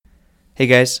Hey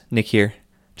guys, Nick here.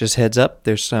 Just heads up,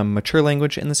 there's some mature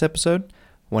language in this episode.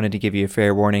 Wanted to give you a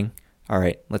fair warning.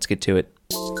 Alright, let's get to it.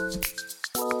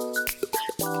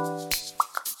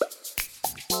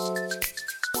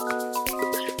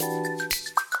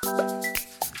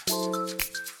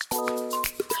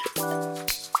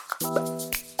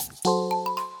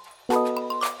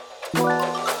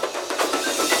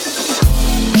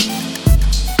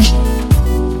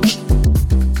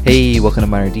 Hey, welcome to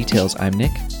Minor Details. I'm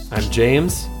Nick. I'm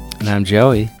James. And I'm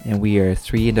Joey. And we are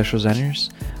three industrial designers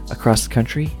across the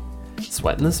country.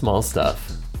 Sweating the small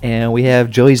stuff. And we have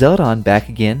Joey Zeledón back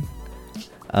again.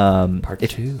 Part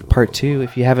two. Part two.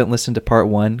 If you haven't listened to part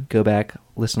one, go back,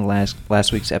 listen to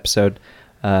last week's episode.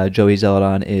 Joey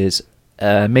Zeledón is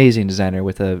an amazing designer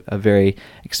with a very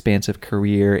expansive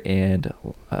career and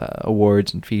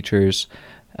awards and features.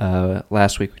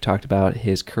 Last week we talked about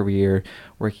his career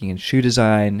working in shoe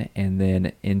design and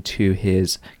then into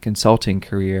his consulting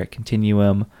career at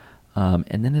Continuum, and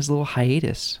then his little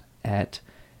hiatus at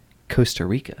Costa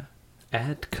Rica.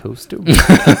 At Costa Rica?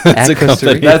 At Costa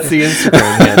Rica. That's the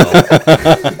Instagram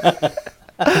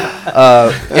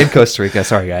handle. In Costa Rica.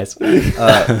 Sorry, guys.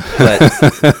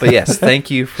 But yes,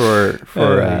 thank you for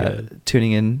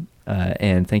tuning in,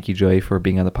 and thank you, Joey, for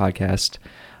being on the podcast.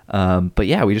 But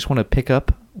yeah, we just want to pick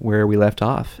up where we left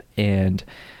off, and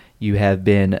you have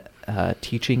been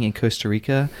teaching in Costa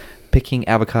Rica, picking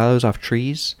avocados off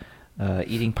trees,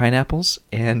 eating pineapples,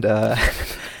 and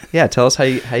yeah, tell us how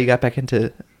you got back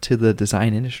into the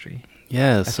design industry.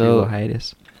 Yeah, after so your little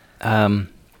hiatus.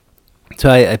 So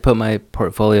I put my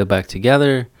portfolio back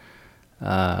together,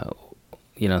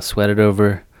 sweated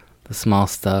over the small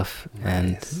stuff,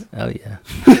 Nice. and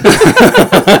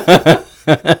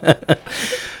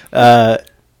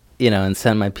and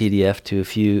sent my PDF to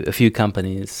a few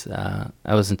companies.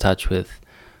 I was in touch with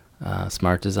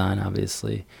Smart Design,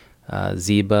 obviously,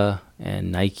 Zeba,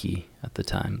 and Nike at the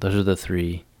time. Those are the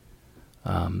three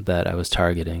that I was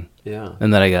targeting. Yeah.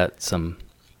 And that I got some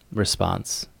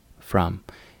response from,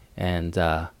 and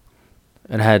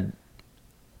had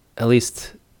at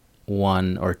least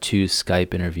one or two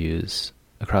Skype interviews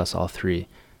across all three.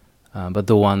 But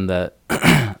the one that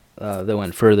that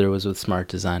went further was with Smart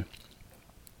Design.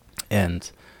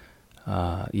 And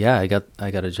I got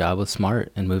a job with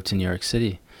Smart and moved to New York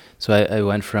City. So I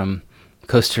went from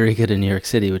Costa Rica to New York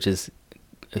City, which is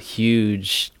a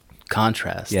huge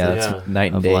contrast. Yeah, that's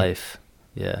night and of day. life.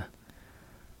 Yeah.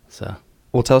 So.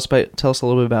 Well, tell us a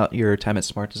little bit about your time at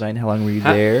Smart Design. How long were you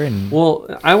there? And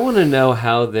Well, I want to know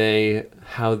how they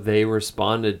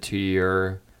responded to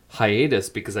your hiatus,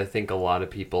 because I think a lot of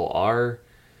people are,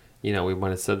 we might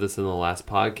have said this in the last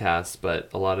podcast, but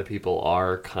a lot of people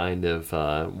are kind of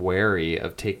wary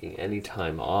of taking any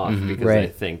time off because Right. they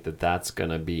think that that's going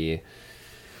to be,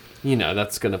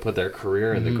 that's going to put their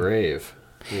career in the grave,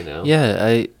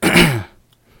 Yeah,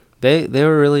 they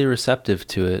were really receptive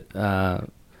to it,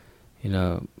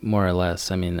 more or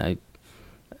less. I mean, at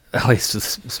least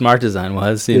with Smart Design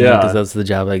was, because that's the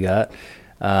job I got.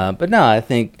 But no, I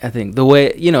think the way,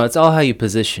 it's all how you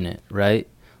position it, right?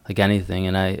 Like anything.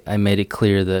 And I made it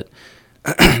clear that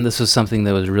this was something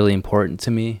that was really important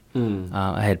to me.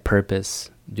 I had purpose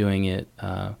doing it.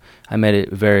 I made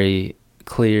it very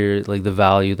clear, like the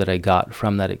value that I got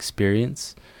from that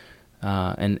experience,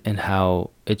 and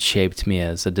how it shaped me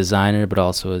as a designer, but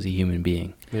also as a human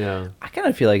being. Yeah. I kind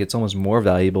of feel like it's almost more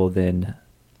valuable than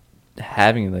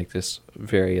having like this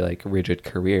very like rigid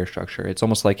career structure. It's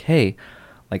almost like, hey,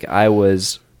 like I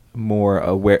was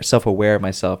more self-aware of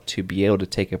myself to be able to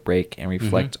take a break and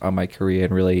reflect on my career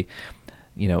and really,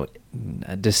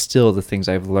 distill the things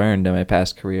I've learned in my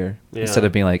past career instead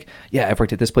of being like, yeah, I've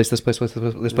worked at this place,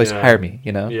 hire me,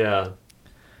 Yeah.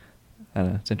 I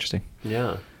don't know. It's interesting.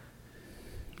 Yeah.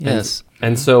 Yes.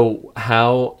 And so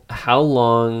how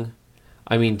long,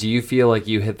 do you feel like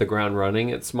you hit the ground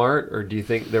running at Smart, or do you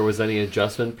think there was any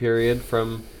adjustment period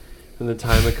from the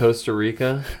time of Costa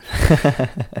Rica?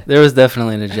 There was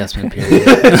definitely an adjustment period.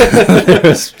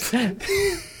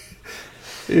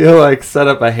 You set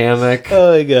up a hammock.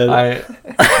 Oh my God. I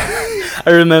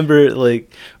I remember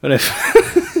like when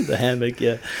the hammock,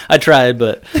 yeah. I tried,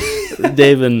 but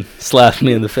David slapped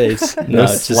me in the face. no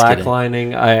it's just kidding.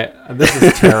 slacklining. This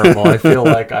is terrible. I feel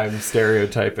like I'm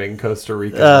stereotyping Costa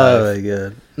Rica. Oh life. my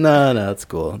God. No, it's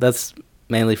cool. That's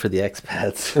mainly for the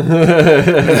expats.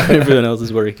 Everyone else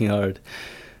is working hard.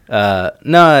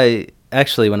 I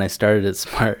actually, when I started at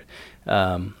Smart,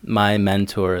 my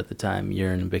mentor at the time,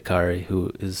 Yurin Bikari,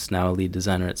 who is now a lead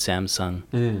designer at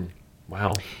Samsung.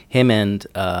 Wow. Him and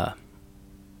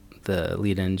the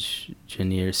lead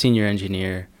senior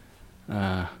engineer,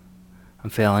 I'm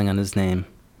failing on his name,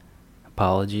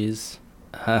 apologies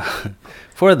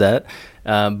for that.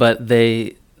 But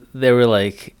they were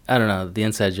like, I don't know, the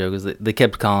inside joke was they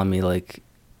kept calling me like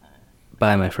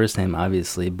by my first name,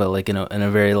 obviously, but like in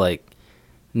a very like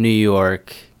New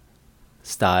York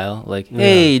style, like,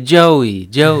 hey, Joey.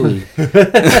 Joey.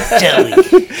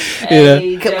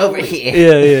 Hey, come over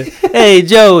here. Yeah. Hey,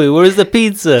 Joey, where's the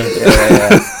pizza?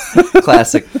 Yeah.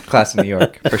 Classic New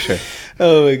York, for sure.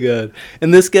 Oh my god!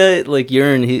 And this guy, like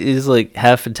Jörn, he's like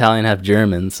half Italian, half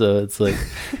German, so it's like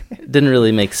it didn't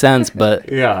really make sense, but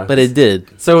but it did.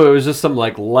 So it was just some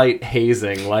like light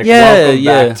hazing, like welcome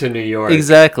back to New York.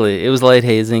 Exactly, it was light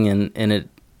hazing, and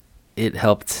it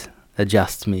helped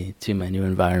adjust me to my new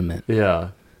environment.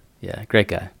 Yeah, great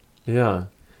guy. Yeah.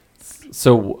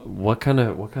 So what kind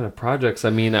of projects? I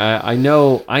mean, I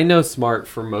know Smart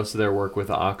for most of their work with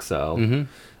OXO.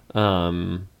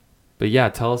 Mm-hmm. But yeah,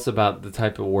 tell us about the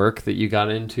type of work that you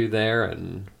got into there.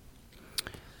 And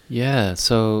yeah,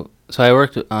 so I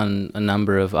worked on a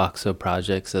number of OXO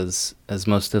projects as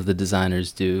most of the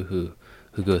designers do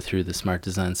who go through the Smart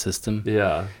Design system.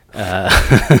 Yeah.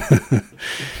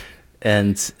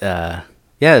 And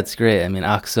yeah, it's great. I mean,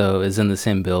 OXO is in the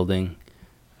same building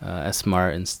as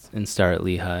Smart and Star at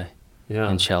Lehigh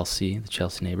in Chelsea, the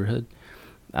Chelsea neighborhood.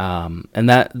 And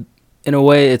that, in a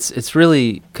way, it's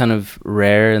really kind of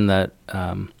rare in that,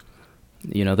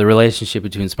 the relationship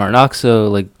between Smart and OXO,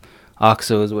 like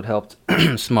OXO is what helped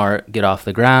Smart get off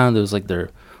the ground. It was like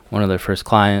one of their first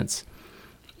clients.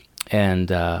 And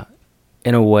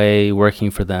in a way, working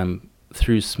for them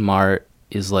through Smart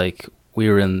is like we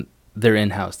were in their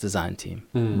in-house design team.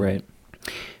 Right.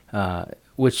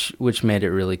 Which made it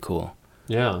really cool.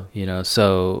 Yeah.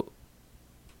 So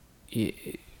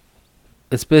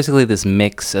it's basically this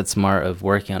mix at Smart of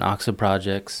working on OXO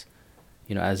projects,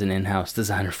 as an in-house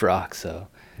designer for OXO.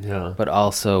 Yeah. But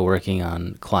also working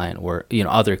on client work,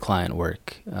 other client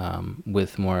work,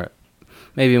 with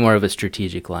maybe more of a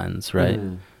strategic lens, right?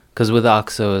 Because with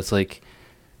OXO, it's like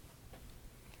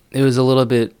it was a little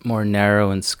bit more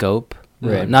narrow in scope.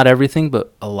 Right. Not everything,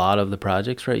 but a lot of the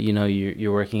projects, right?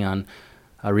 You're working on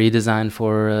a redesign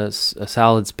for a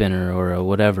salad spinner or a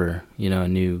whatever, a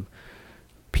new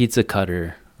pizza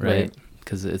cutter, right?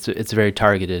 Because it's very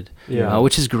targeted,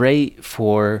 which is great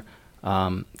for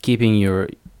keeping your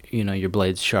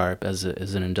blades sharp as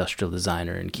an industrial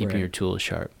designer and keeping your tools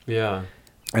sharp. Yeah.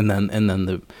 And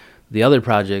then the other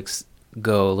projects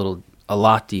go a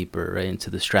lot deeper, right, into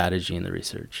the strategy and the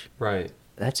research. Right.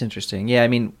 That's interesting. Yeah, I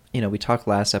mean, we talked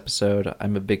last episode.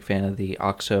 I'm a big fan of the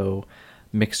OXO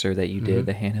mixer that you did,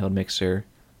 the handheld mixer.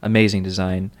 Amazing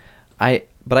design.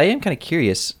 But I am kind of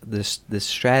curious, this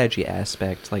strategy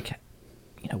aspect, like,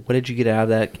 what did you get out of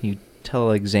that? Can you tell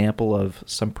an example of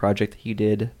some project that you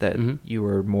did that you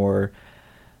were more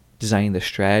designing the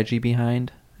strategy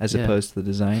behind as opposed to the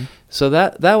design? So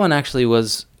that one actually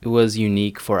was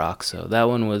unique for OXO. That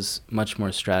one was much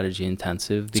more strategy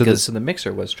intensive because so the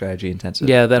mixer was strategy intensive.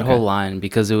 Yeah, that whole line,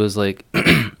 because it was like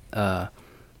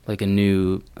like a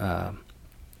new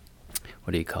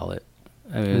what do you call it?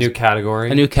 I mean, new category.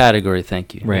 A new category.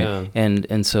 Thank you. Right. Yeah.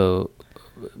 And so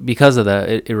because of that,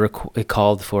 it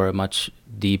called for a much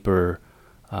deeper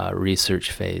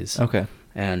research phase. Okay.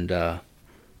 And I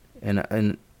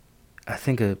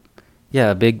think a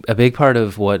big part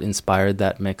of what inspired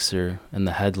that mixer and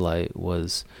the headlight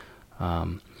was,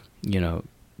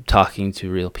 talking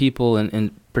to real people, and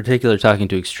in particular talking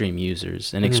to extreme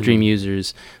users. And extreme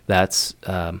users, that's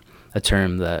a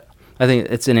term that I think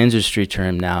it's an industry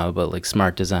term now, but like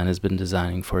Smart Design has been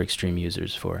designing for extreme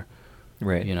users for,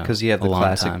 right? Because you have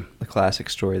the classic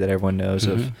story that everyone knows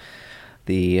of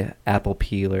the apple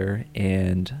peeler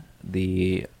and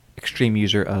the extreme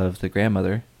user of the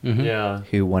grandmother,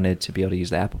 who wanted to be able to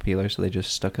use the apple peeler, so they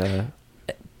just stuck a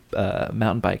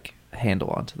mountain bike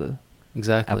handle onto the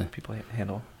apple peeler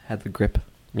handle, had the grip.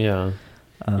 Yeah.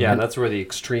 That's where the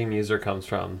extreme user comes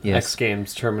from. Yes. X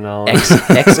Games terminology.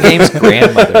 X Games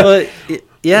grandmother. Well,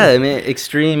 I mean,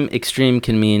 extreme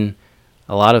can mean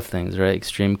a lot of things, right?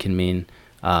 Extreme can mean,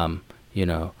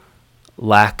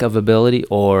 lack of ability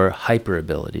or hyper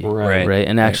ability, right?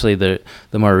 And actually, the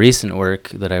more recent work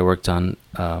that I worked on,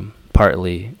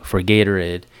 partly for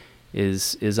Gatorade,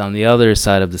 is on the other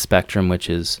side of the spectrum, which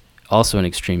is also an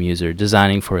extreme user,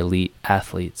 designing for elite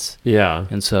athletes. Yeah.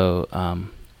 And so,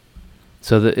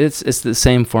 it's the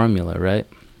same formula, right?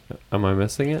 Am I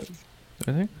missing it?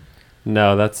 I think.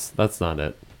 No, that's not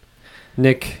it.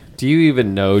 Nick, do you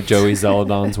even know Joey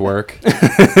Zeledón's work?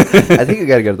 I think you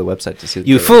got to go to the website to see.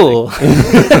 You fool!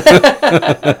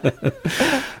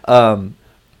 Tell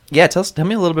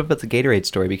me a little bit about the Gatorade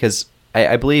story, because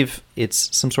I believe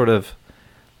it's some sort of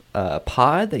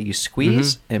pod that you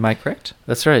squeeze. Am I correct?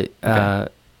 That's right.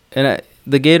 Okay.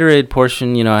 The Gatorade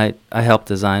portion, I helped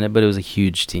design it, but it was a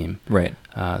huge team. Right.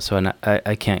 So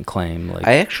I can't claim like.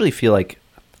 I actually feel like,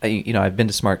 I've been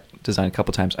to Smart Design a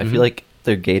couple times. I feel like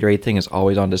their Gatorade thing is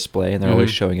always on display, and they're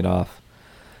always showing it off.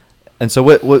 And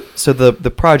so So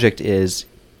the project is,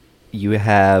 you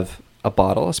have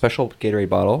a special Gatorade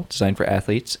bottle designed for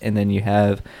athletes, and then you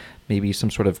have maybe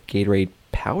some sort of Gatorade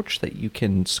pouch that you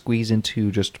can squeeze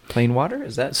into just plain water.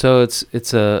 Is that so?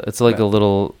 It's like a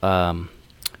little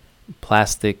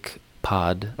plastic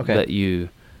pod that you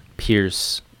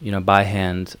pierce, by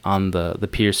hand on the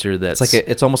piercer. That's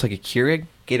it's almost like a Keurig,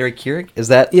 Gatorade Keurig. Is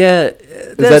that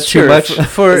is that too much? Is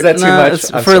that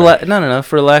too much? No.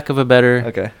 For lack of a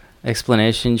better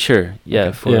explanation, sure.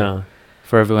 Yeah. Okay.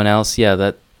 For everyone else,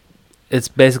 that it's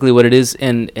basically what it is.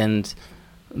 And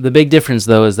the big difference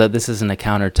though is that this isn't a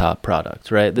countertop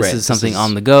product, right? This is something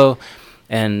on the go,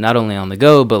 and not only on the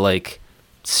go, but like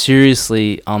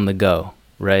seriously on the go,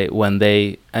 right? When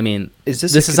this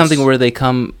is something where they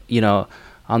come,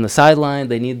 on the sideline,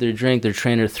 they need their drink, their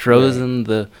trainer throws in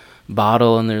the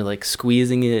bottle, and they're like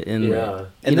squeezing it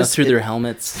through their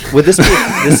helmets. Would this be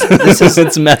this is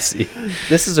it's messy.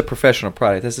 This is a professional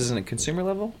product. This isn't a consumer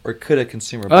level, or could a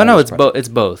consumer Oh no, it's both. It's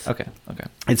both. Okay.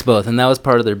 It's both, and that was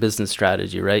part of their business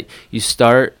strategy, right? You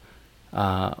start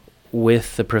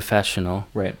with the professional.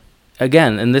 Right.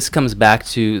 Again, and this comes back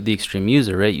to the extreme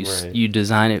user, right? You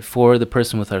design it for the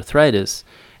person with arthritis,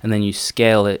 and then you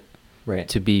scale it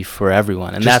to be for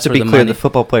everyone. And just that's to be clear, the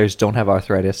football players don't have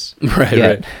arthritis.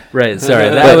 Right. Sorry,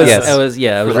 I was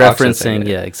referencing.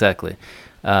 Yeah, exactly.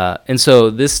 And so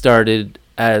this started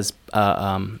as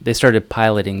they started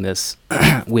piloting this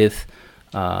with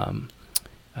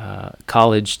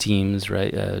college teams,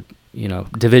 right?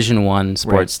 Division I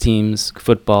sports teams,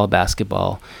 football,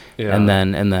 basketball, and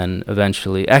then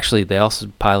eventually, actually, they also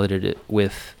piloted it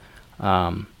with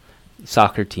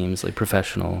soccer teams, like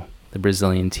professional. The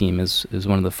Brazilian team is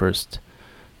one of the first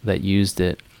that used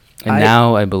it, and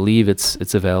now I believe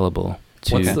it's available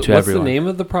to everyone. What's the name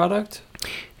of the product?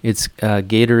 It's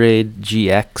Gatorade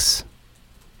GX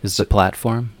is the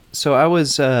platform. So I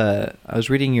was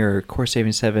reading your Core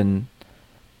 77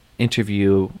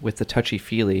 interview with the Touchy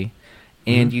Feely,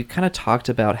 and you kind of talked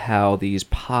about how these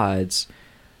pods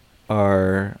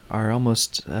are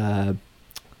almost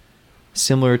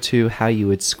similar to how you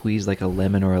would squeeze like a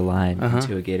lemon or a lime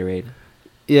into a Gatorade.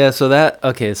 Yeah, so that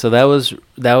was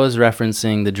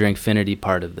referencing the Drinkfinity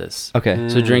part of this. Okay.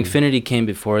 So Drinkfinity came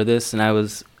before this, and I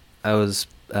was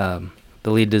the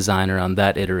lead designer on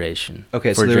that iteration.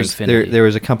 Okay, so there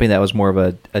was a company that was more of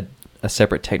a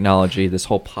separate technology, this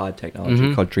whole pod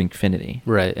technology called Drinkfinity.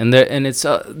 Right, and it's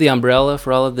the umbrella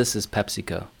for all of this is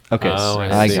PepsiCo. Okay,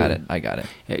 I got it.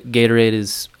 Gatorade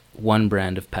is one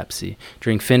brand of Pepsi.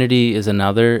 Drinkfinity is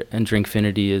another, and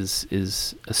Drinkfinity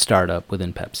is a startup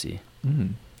within Pepsi.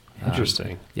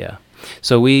 Interesting. Yeah.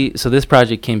 So this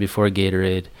project came before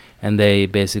Gatorade, and they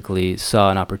basically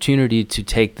saw an opportunity to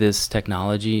take this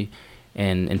technology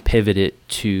and pivot it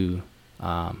to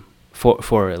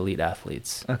for elite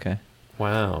athletes. Okay.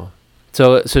 Wow.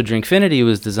 So Drinkfinity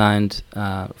was designed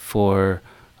for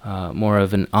more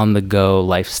of an on-the-go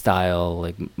lifestyle,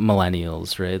 like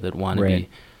millennials, right, that want to be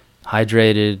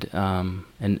hydrated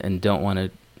and don't want to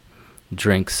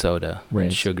drink soda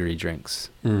and sugary drinks.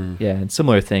 Yeah, and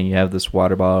similar thing, you have this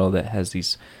water bottle that has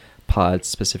these pods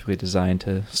specifically designed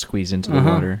to squeeze into the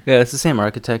water. Yeah, it's the same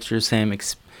architecture,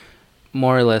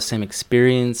 more or less same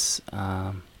experience.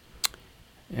 And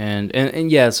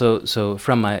yeah, so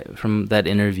from that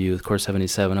interview with Core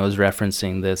 77, I was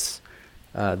referencing this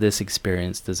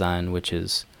experience design, which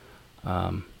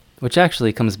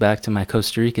actually comes back to my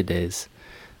Costa Rica days.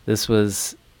 This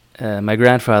was my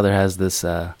grandfather has this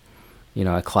a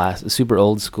super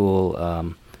old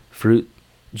school fruit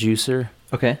juicer.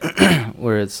 Okay.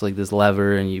 Where it's like this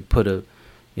lever, and you put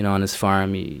on his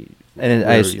farm.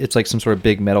 It's like some sort of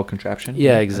big metal contraption.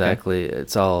 Yeah, exactly. Okay.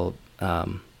 It's all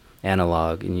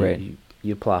analog, and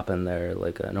you plop in there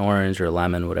like an orange or a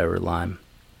lemon, whatever, lime,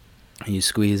 and you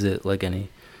squeeze it like any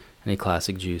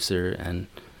classic juicer, and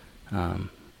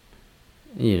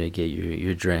get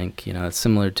your drink. It's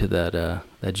similar to that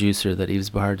juicer that Yves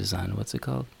Bahar designed. What's it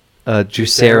called?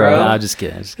 Juicero. No, just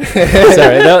kidding. Sorry,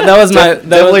 that was my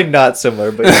definitely not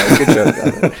similar, but yeah, good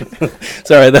joke.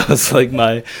 Sorry, that was like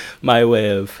my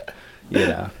way of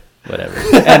whatever.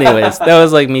 Anyways, that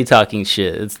was like me talking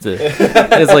shit.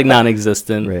 It's like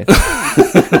non-existent. Right.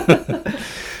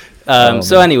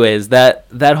 So anyways,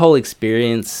 that whole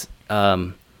experience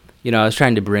I was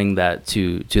trying to bring that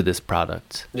to this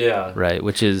product. Yeah. Right.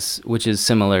 Which is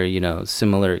similar,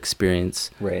 similar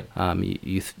experience. Right.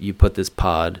 You put this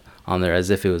pod on there as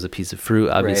if it was a piece of fruit.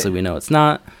 Obviously, we know it's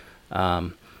not.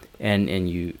 And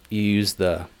you use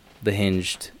the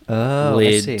hinged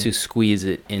lid to squeeze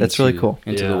it into. That's really cool.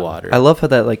 Into the water. I love how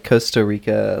that like Costa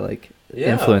Rica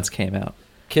influence came out.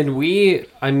 Could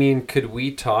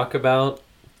we talk about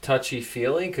touchy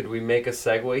feeling? Could we make a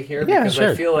segue here? Yeah, because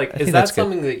sure. I feel like is that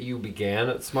something that you began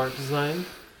at Smart Design?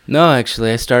 No,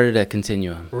 actually, I started at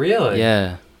Continuum. Really?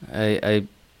 Yeah, I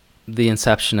the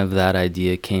inception of that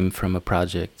idea came from a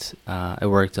project I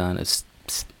worked on, a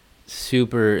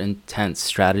super intense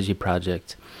strategy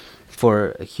project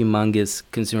for a humongous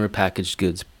consumer packaged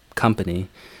goods company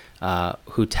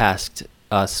who tasked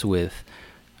us with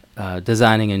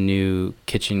designing a new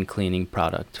kitchen cleaning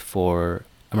product for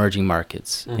emerging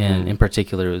markets, and in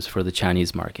particular it was for the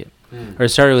Chinese market. Or it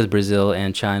started with Brazil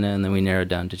and China, and then we narrowed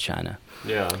down to China.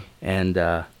 Yeah. And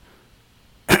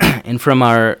and from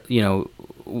our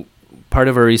part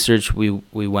of our research,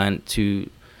 we went to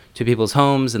people's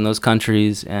homes in those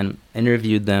countries and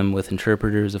interviewed them with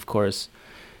interpreters, of course,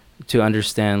 to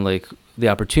understand like the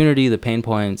opportunity, the pain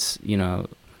points,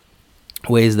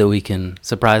 ways that we can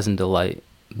surprise and delight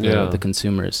the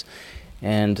consumers.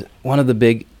 And one of the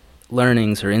big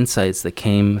learnings or insights that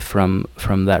came from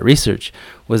that research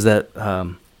was that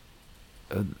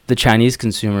the Chinese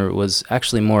consumer was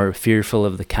actually more fearful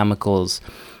of the chemicals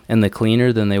in the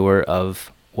cleaner than they were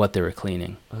of what they were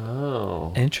cleaning.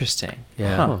 Oh, interesting.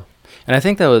 Yeah. Huh. And I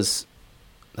think that was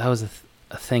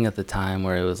a thing at the time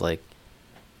where it was like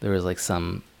there was like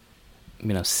some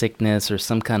sickness or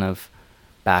some kind of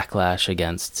backlash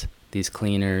against these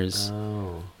cleaners.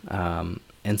 Oh.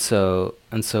 And so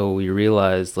we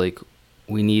realized like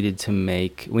we needed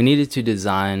to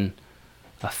design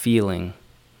a feeling,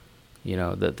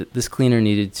 that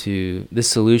this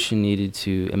solution needed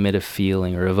to emit a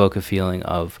feeling or evoke a feeling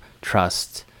of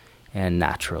trust and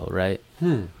natural, right?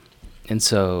 And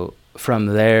so from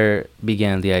there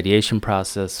began the ideation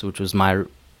process, which was my,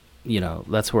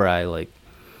 that's where I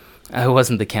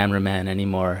wasn't the cameraman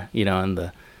anymore, in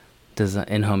the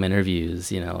in-home interviews,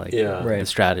 the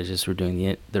strategists were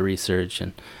doing the research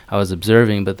and I was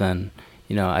observing, but then,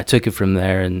 I took it from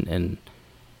there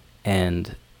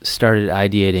and started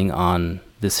ideating on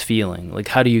this feeling. Like,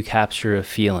 how do you capture a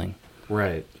feeling?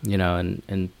 Right.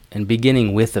 And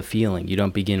beginning with a feeling. You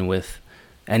don't begin with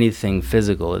anything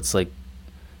physical. It's like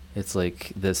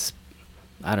this,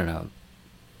 I don't know,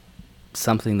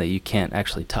 something that you can't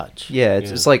actually touch. Yeah,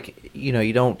 it's like,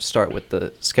 you don't start with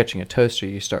the sketching a toaster,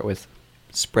 you start with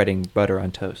spreading butter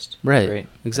on toast. Right.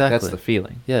 Exactly. That's the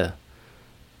feeling. Yeah.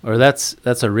 Or that's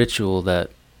a ritual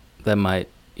that might,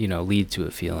 lead to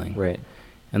a feeling. Right.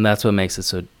 And that's what makes it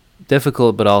so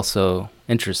difficult but also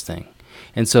interesting.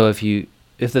 And so if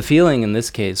the feeling in this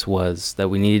case was that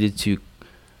we needed to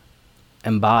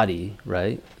embody,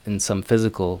 right, in some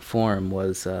physical form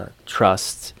was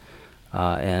trust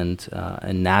and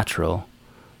natural.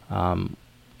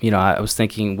 I was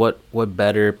thinking, what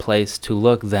better place to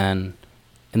look than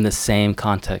in the same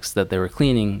context that they were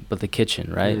cleaning, but the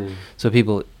kitchen, right? So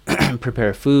people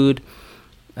prepare food,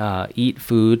 eat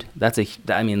food.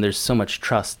 There's so much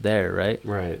trust there, right?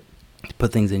 Right. To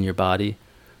put things in your body,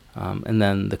 and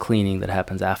then the cleaning that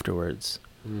happens afterwards.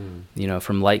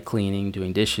 From light cleaning,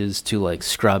 doing dishes, to like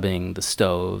scrubbing the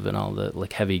stove and all the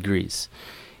like heavy grease.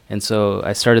 And so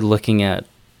I started looking at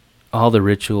all the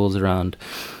rituals around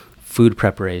food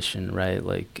preparation, right?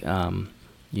 Like,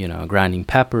 grinding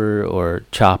pepper or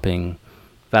chopping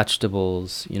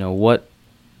vegetables. The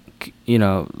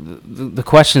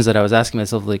questions that I was asking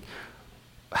myself, like,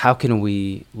 how can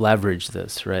we leverage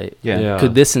this, right? Yeah.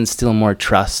 Could this instill more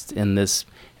trust in this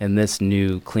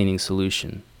new cleaning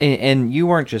solution? And you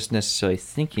weren't just necessarily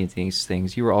thinking these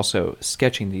things, you were also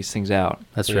sketching these things out.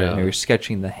 That's right. You're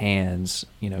sketching the hands,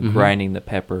 grinding the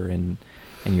pepper, and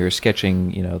you're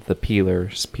sketching, the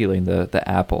peeling the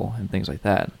apple and things like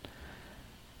that.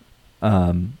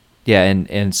 And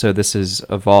so this has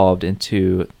evolved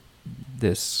into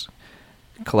this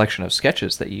collection of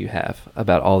sketches that you have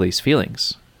about all these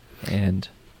feelings. And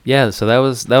so that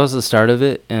was the start of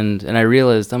it, and I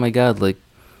realized, oh my God, like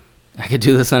I could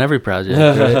do this on every project,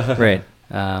 right? Right.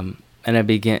 And I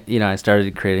began, I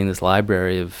started creating this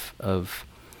library of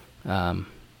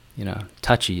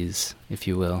touchies, if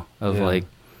you will, of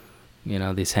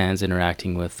these hands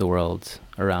interacting with the world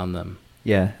around them.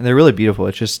 Yeah, and they're really beautiful.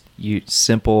 It's just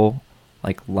simple,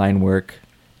 like line work.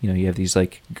 You have these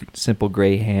like simple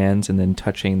gray hands, and then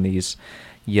touching these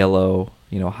yellow,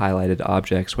 highlighted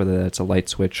objects, whether that's a light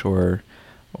switch or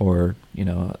or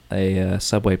a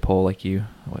subway pole like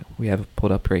we have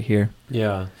pulled up right here.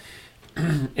 Yeah.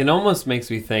 It almost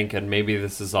makes me think, and maybe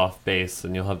this is off base,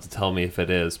 and you'll have to tell me if it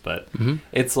is, but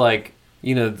it's like,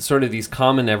 sort of these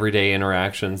common everyday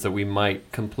interactions that we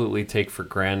might completely take for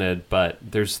granted, but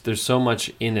there's so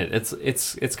much in it.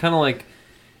 It's kind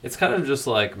of just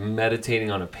like meditating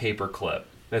on a paperclip.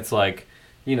 It's like,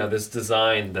 this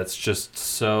design that's just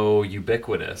so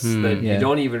ubiquitous that you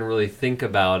don't even really think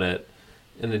about it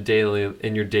in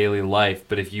your daily life.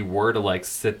 But if you were to like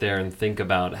sit there and think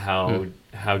about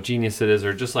how genius it is,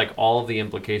 or just like all of the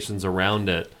implications around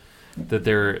it, that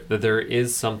there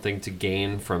is something to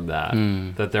gain from that.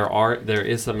 That there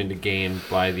is something to gain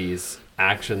by these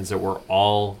actions that we're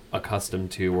all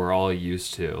accustomed to, we're all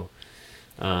used to.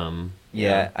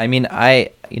 I mean,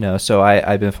 so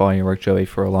I've been following your work, Joey,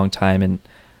 for a long time, and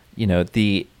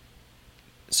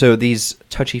so these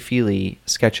touchy-feely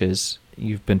sketches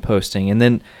you've been posting, and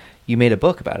then you made a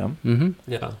book about them.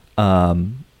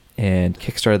 And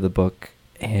kickstarted the book,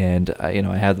 and I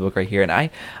have the book right here, and I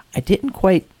didn't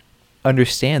quite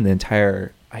understand the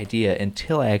entire idea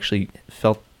until I actually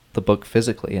felt the book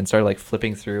physically and started like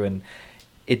flipping through, and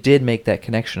it did make that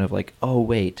connection of like, oh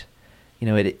wait,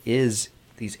 it is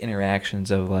these interactions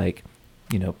of like,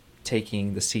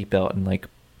 taking the seatbelt and like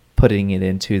putting it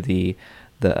into the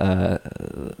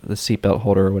seatbelt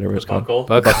holder or whatever it's called.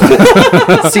 Buckle.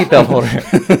 Seatbelt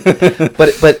holder.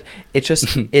 But it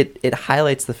just it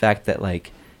highlights the fact that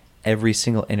like every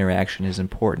single interaction is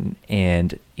important,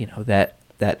 and that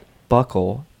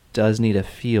buckle does need to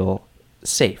feel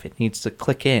safe. It needs to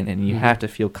click in, and you have to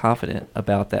feel confident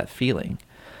about that feeling.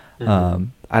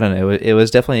 I don't know. It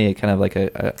was definitely kind of like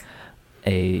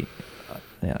a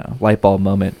light bulb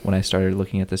moment when I started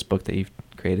looking at this book that you've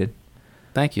created.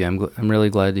 Thank you. I'm really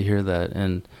glad to hear that.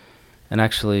 And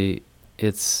actually,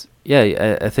 it's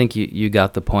I think you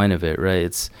got the point of it,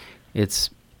 right? It's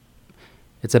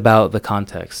about the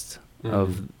context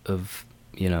of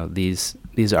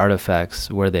these artifacts,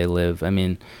 where they live. I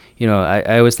mean,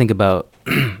 I always think about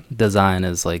design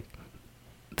as like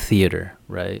theater,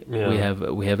 right? Yeah.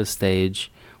 We have a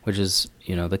stage, which is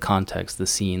the context, the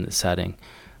scene, the setting.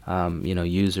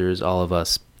 Users, all of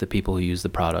us, the people who use the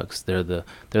products, they're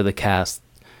the cast,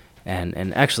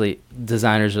 and actually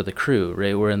designers are the crew,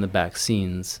 right? We're in the back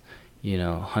scenes,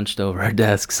 hunched over our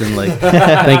desks and like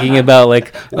thinking about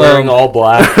like wearing all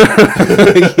black.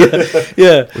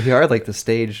 yeah. We are like the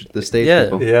stage Yeah.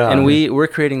 people. Yeah. And we're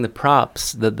creating the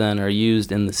props that then are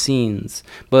used in the scenes.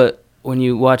 But when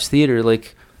you watch theater,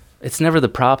 like it's never the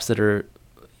props that are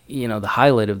the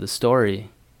highlight of the story.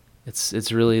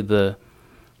 It's really the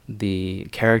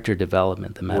character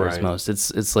development that matters most.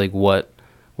 It's like where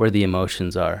the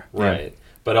emotions are. Right. Yeah.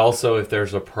 But also if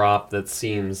there's a prop that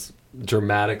seems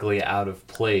dramatically out of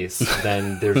place,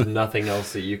 then there's nothing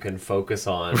else that you can focus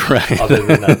on other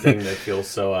than that thing that feels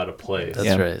so out of place.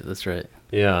 That's right.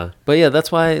 Yeah. But yeah,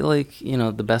 that's why like,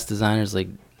 the best designers, like,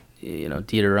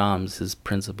 Dieter Rams, his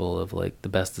principle of like the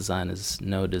best design is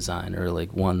no design, or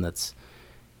like one that's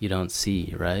you don't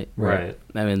see, right? Right.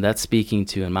 I mean, that's speaking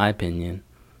to, in my opinion,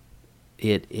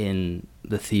 it in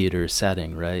the theater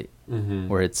setting, right? Mm-hmm.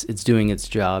 Where it's doing its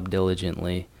job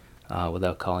diligently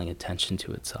without calling attention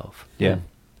to itself. Yeah.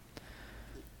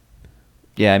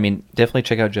 Yeah, I mean, definitely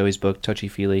check out Joey's book, Touchy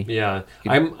Feely. Yeah.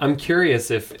 I'm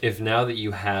curious if now that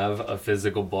you have a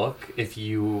physical book, if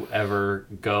you ever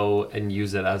go and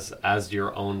use it as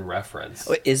your own reference.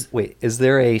 Is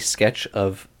there a sketch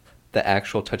of the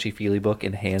actual Touchy Feely book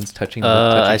and hands touching the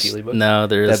Touchy Feely book? No,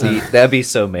 there isn't. That'd be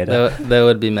so meta. That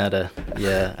would be meta.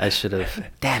 Yeah, I should have.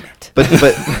 Damn it.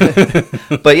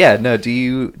 But yeah, no. Do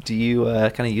you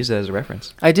kind of use it as a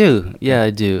reference? I do. Yeah,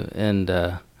 I do. And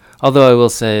although I will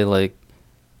say, like,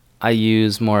 I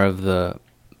use more of the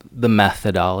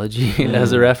methodology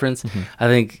as a reference. Mm-hmm. I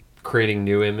think creating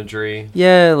new imagery.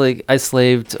 Yeah, like I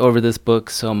slaved over this book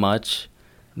so much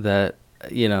that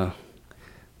the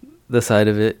sight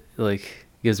of it like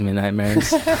gives me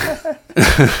nightmares.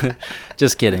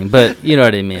 Just kidding, but you know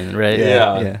what I mean, right?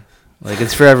 Yeah. Like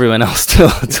it's for everyone else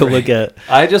to look at.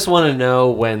 I just want to know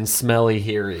when Smelly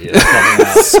Heary is coming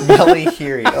out. Smelly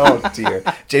Heary. Oh dear,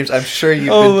 James. I'm sure you've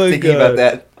been thinking about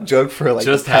that joke for like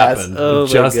just the past. happened. Oh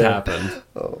just God. happened.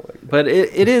 Oh my God. But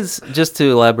it is, just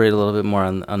to elaborate a little bit more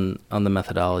on the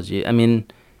methodology. I mean,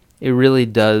 it really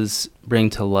does bring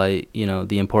to light,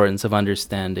 the importance of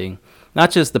understanding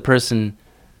not just the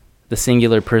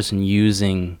singular person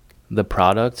using the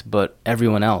product, but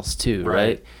everyone else too,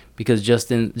 right? Because just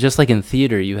like in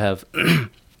theater, you have,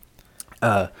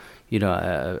 a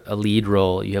lead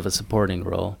role, you have a supporting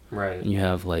role, right? And you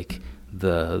have like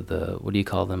the what do you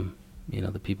call them?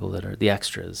 the people that are the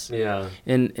extras. Yeah.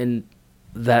 And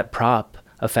that prop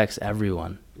affects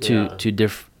everyone to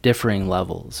differing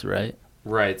levels, right?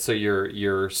 Right. So your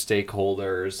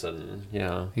stakeholders and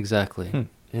Exactly.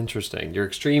 Interesting. Your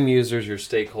extreme users, your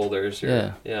stakeholders.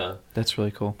 Yeah. That's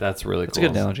really cool. That's really That's cool. a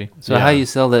good analogy. So how you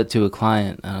sell that to a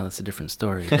client, I know that's a different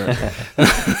story. But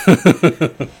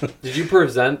Did you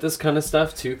present this kind of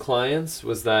stuff to clients?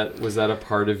 Was that a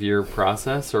part of your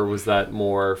process, or was that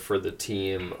more for the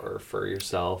team or for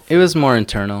yourself? it was more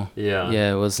internal. Yeah.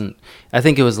 Yeah, it wasn't. I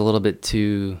think it was a little bit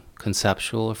too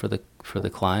conceptual for the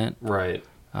client. Right.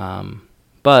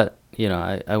 But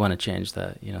I want to change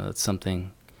that. That's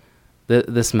something.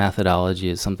 This methodology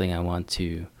is something I want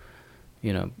to,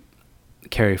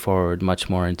 carry forward much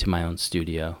more into my own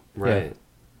studio. Right. Yeah.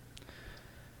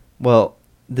 Well,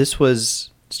 this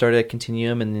was started at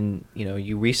Continuum, and then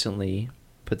you recently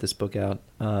put this book out.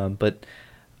 But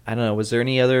I don't know, was there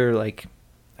any other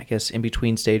in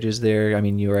between stages there? I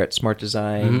mean, you were at Smart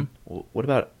Design. Mm-hmm. What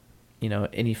about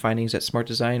any findings at Smart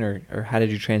Design, or how did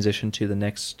you transition to the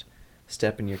next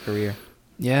step in your career?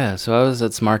 Yeah, so I was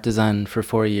at Smart Design for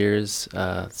 4 years,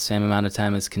 same amount of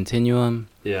time as Continuum.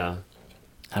 Yeah.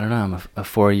 I don't know, I'm a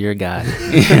 4-year guy.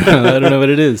 I don't know what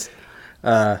it is.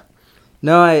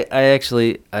 No, I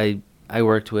actually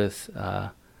worked with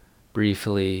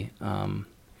briefly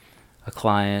a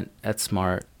client at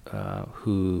Smart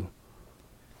who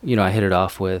I hit it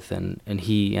off with, and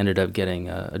he ended up getting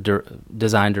a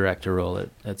design director role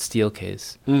at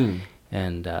Steelcase.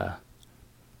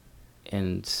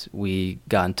 And we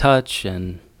got in touch,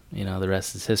 and the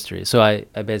rest is history. So I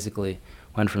basically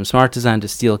went from Smart Design to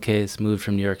Steelcase, moved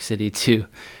from New York City to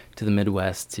the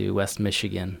Midwest, to West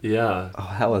Michigan. Yeah. Oh,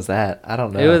 how was that? I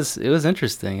don't know. It was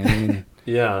interesting. I mean,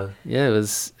 Yeah. yeah, it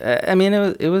was. I mean,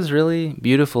 it was really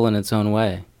beautiful in its own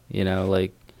way.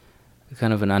 Like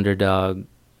kind of an underdog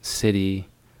city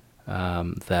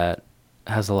that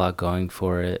has a lot going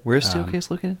for it. Where's Steelcase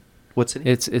located? What city?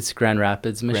 It's Grand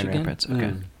Rapids, Michigan. Grand Rapids.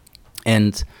 Okay.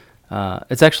 And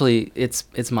it's actually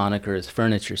its moniker is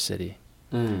Furniture City,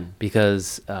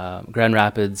 because Grand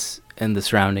Rapids and the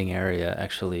surrounding area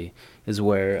actually is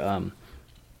where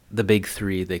the big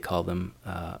three, they call them,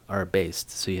 are based.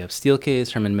 So you have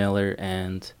Steelcase, Herman Miller,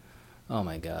 and oh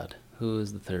my God, who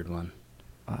is the third one?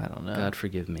 I don't know. God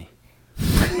forgive me.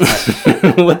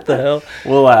 What the hell?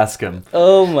 We'll ask him.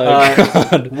 Oh my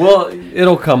God. Well,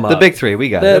 it'll come up. The big three, we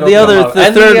got The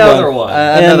it. third other one.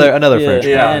 Another yeah, furniture.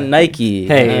 Yeah. And Nike.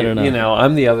 Hey, I don't know.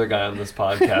 I'm the other guy on this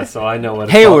podcast, so I know what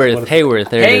it's Hayworth.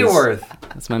 There it is. Hayworth.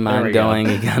 That's my There we mind go. going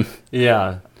again.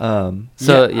 Yeah.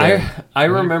 So I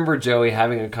remember, Joey,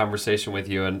 having a conversation with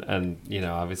you, and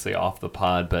obviously off the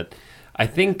pod, but I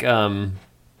think if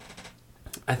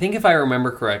I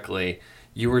remember correctly,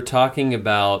 you were talking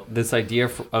about this idea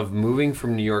of moving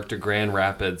from New York to Grand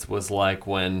Rapids was like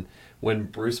when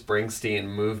Bruce Springsteen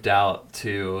moved out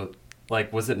to,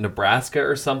 was it Nebraska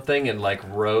or something, and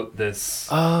wrote this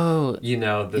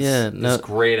this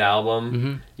great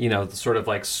album, sort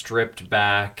of stripped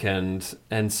back, and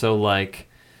so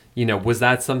was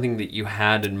that something that you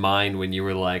had in mind when you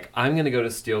were like, I'm going to go to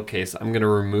Steelcase, I'm going to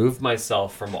remove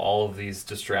myself from all of these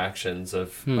distractions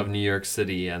of New York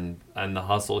City and the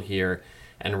hustle here,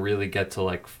 and really get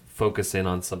to focus in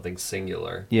on something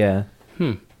singular? Yeah.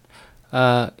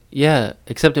 Yeah,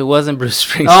 except it wasn't Bruce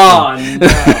Springsteen. Oh,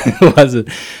 no. It wasn't.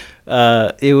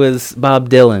 It was Bob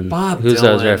Dylan, who's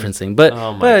I was Dylan. referencing. But,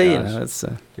 Oh my but gosh. it's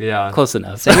close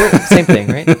enough. Same thing,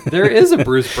 right? There is a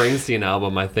Bruce Springsteen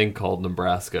album, I think, called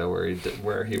Nebraska,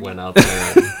 where he went out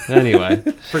there. Anyway,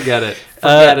 forget it.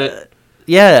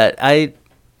 Yeah,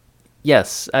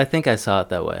 yes, I think I saw it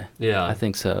that way. Yeah. I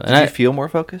think so. Did you feel more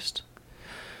focused?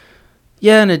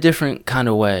 Yeah, in a different kind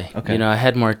of way. Okay. I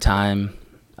had more time.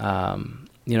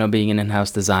 Being an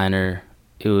in-house designer,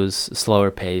 it was a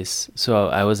slower pace, so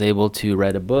I was able to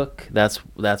write a book. That's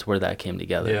where that came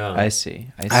together. Yeah. I see.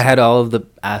 I had all of the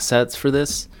assets for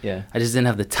this. Yeah. I just didn't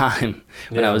have the time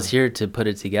when I was here to put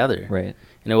it together. Right.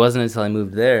 And it wasn't until I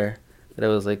moved there that I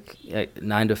was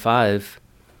 9 to 5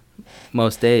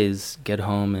 most days, get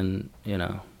home and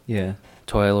Yeah.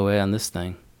 toil away on this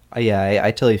thing.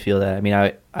 I totally feel that. I mean,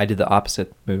 I did the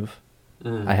opposite move.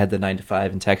 Mm. I had the 9 to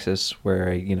 5 in Texas where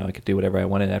I could do whatever I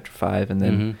wanted after 5, and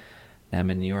then now I'm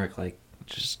in New York,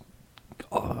 just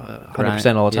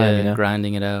 100% all the time. Yeah,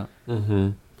 grinding it out. Mm-hmm.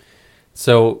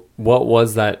 So what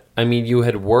was that? I mean, you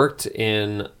had worked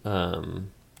in,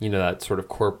 that sort of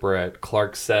corporate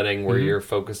Clark setting where you're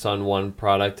focused on one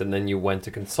product, and then you went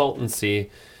to consultancy.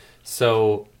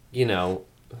 So,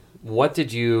 what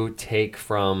did you take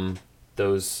from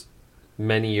those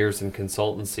many years in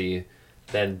consultancy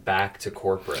than back to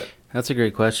corporate? That's a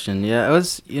great question. Yeah, I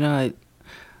was, I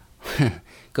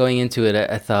going into it,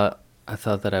 I thought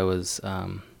that I was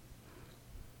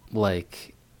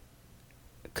like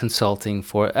consulting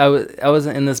for. I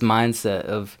wasn't in this mindset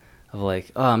of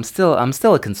like, oh, I'm still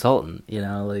a consultant,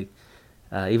 like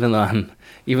even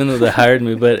though they hired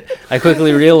me, but I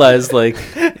quickly realized, like,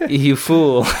 you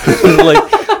fool, like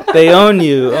they own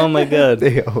you. Oh my God,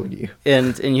 they own you,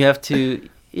 and you have to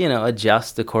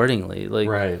adjust accordingly. Like,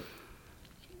 right.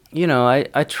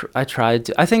 I tried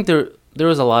to. I think there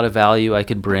was a lot of value I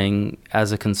could bring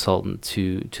as a consultant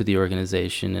to the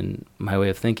organization and my way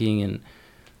of thinking,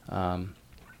 and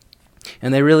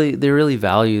they really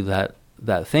value that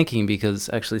thinking, because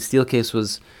actually Steelcase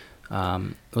was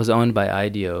owned by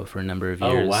IDEO for a number of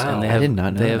years. Oh, wow. And I did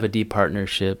not know they that. have a deep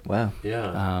partnership. Wow.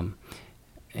 Yeah.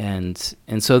 And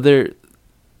so they're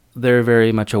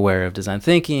very much aware of design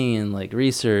thinking and like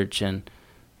research and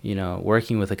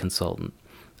working with a consultant.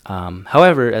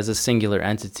 However, as a singular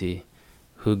entity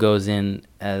who goes in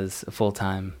as a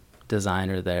full-time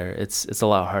designer there, it's a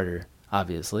lot harder,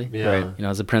 obviously. Yeah. Right.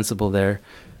 As a principal there,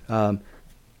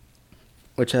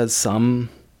 which has some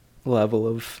level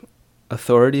of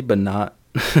authority, but not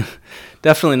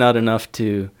definitely not enough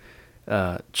to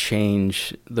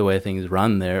change the way things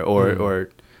run there, or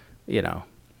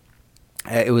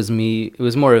it was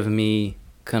more of me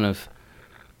kind of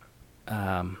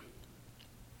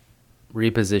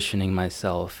repositioning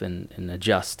myself and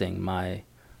adjusting my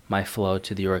flow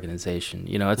to the organization.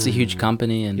 It's a huge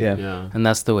company, and and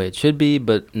that's the way it should be,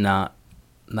 but not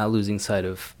losing sight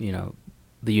of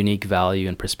the unique value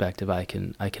and perspective I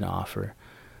can offer.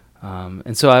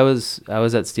 And so I was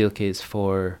at Steelcase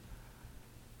for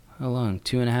how long?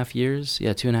 2.5 years?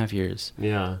 Yeah, 2.5 years.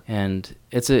 Yeah. And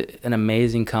it's an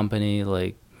amazing company.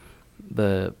 Like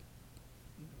the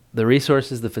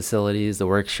resources, the facilities, the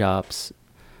workshops,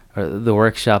 or the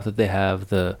workshop that they have,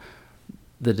 the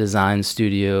design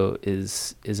studio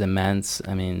is immense.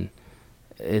 I mean,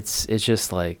 it's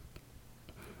just like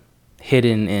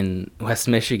hidden in West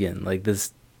Michigan, like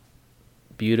this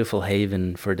beautiful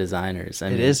haven for designers.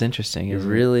 It is interesting. It Isn't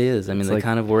really is. I mean, It's the like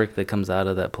kind of work that comes out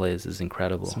of that place is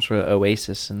incredible. some sort of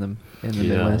oasis in the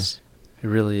Midwest. It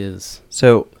really is.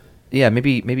 So, yeah,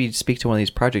 maybe speak to one of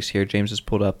these projects here. James has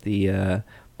pulled up the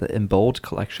Embold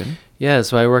collection. Yeah,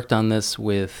 so I worked on this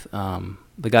with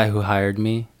the guy who hired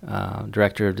me,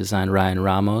 Director of Design Ryan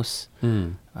Ramos,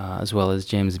 as well as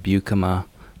James Buchema,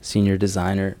 Senior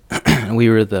Designer. And we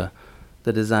were the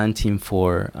design team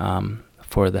for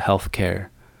the healthcare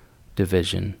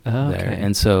division there.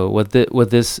 And so what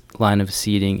this line of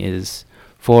seating is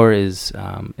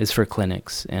for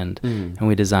clinics, and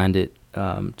we designed it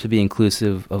to be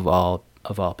inclusive of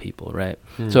all people, right?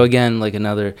 So again, like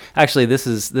actually this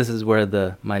is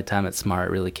where my time at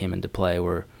Smart really came into play,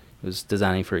 where it was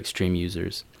designing for extreme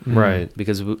users, right?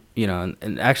 Because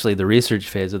and actually the research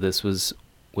phase of this was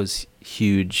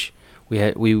huge.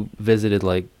 We visited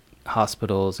like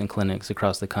hospitals and clinics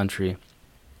across the country,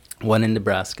 one in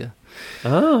Nebraska.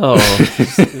 Oh,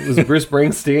 was Bruce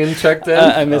Springsteen checked in?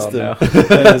 I missed him. No.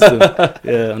 I missed him.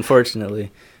 Yeah,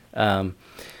 unfortunately. But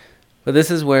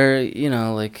this is where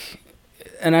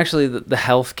and actually the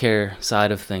healthcare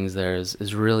side of things there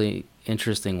is really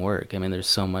interesting work. I mean, there's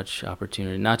so much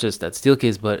opportunity, not just at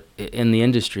Steelcase, but in the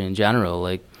industry in general,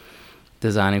 like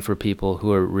designing for people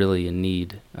who are really in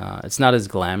need. It's not as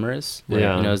glamorous,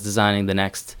 as designing the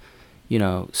next,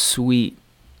 sweet,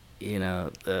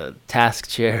 task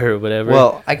chair or whatever.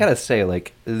 Well, I gotta say,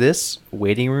 like, this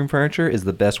waiting room furniture is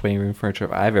the best waiting room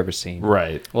furniture I've ever seen.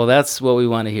 Right. Well, that's what we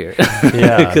want to hear.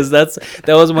 Yeah. Because that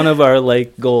was one of our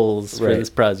like goals for this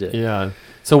project. Yeah.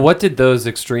 So what did those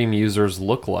extreme users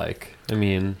look like? I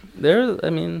mean,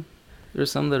 there's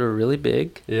some that are really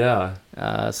big. Yeah.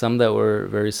 Some that were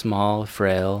very small,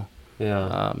 frail.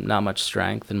 Yeah. Not much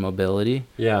strength and mobility.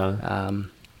 Yeah.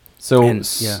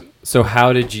 So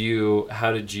how did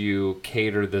you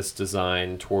cater this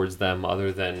design towards them,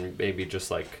 other than maybe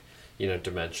just like,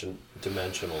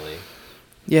 dimensionally?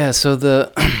 Yeah. So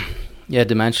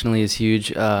dimensionally is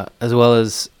huge, as well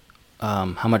as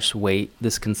how much weight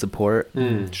this can support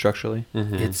structurally.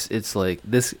 Mm-hmm. It's like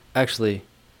this. Actually,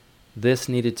 this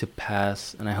needed to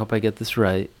pass, and I hope I get this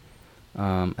right,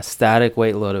 a static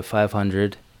weight load of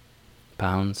 500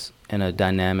 pounds and a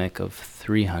dynamic of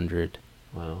 300.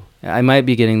 Wow. I might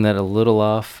be getting that a little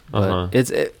off, but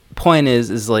point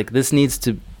is like this needs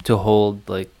to hold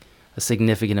like a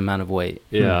significant amount of weight.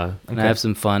 Yeah. And I have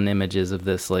some fun images of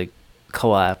this like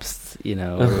collapsed, or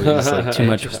just like too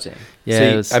much. Interesting.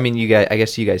 Yeah. So I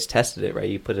guess you guys tested it, right?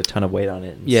 You put a ton of weight on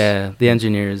it. Yeah, the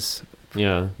engineers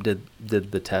did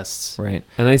the tests. Right.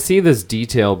 And I see this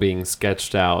detail being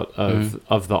sketched out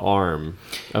of the arm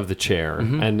of the chair.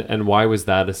 And why was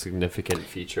that a significant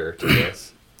feature to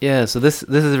this? Yeah, so this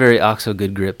is very OXO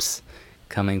Good Grips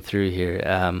coming through here.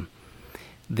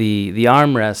 The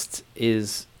armrest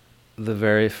is the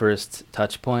very first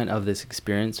touch point of this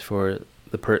experience for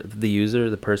the user,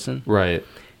 the person. Right.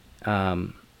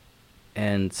 And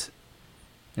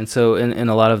so in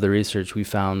a lot of the research, we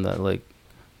found that like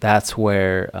that's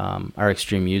where our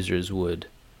extreme users would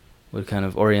kind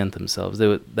of orient themselves.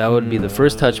 That would be the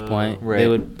first touch point. Right. They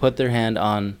would put their hand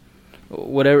on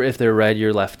whatever, if they're righty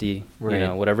or lefty,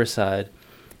 Right. whatever side,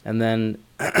 and then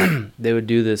they would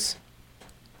do this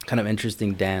kind of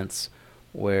interesting dance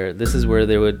where this is where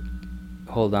they would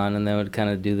hold on and they would kind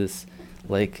of do this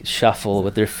like shuffle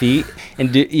with their feet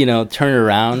and turn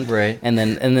around, Right. and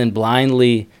then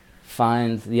blindly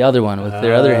find the other one with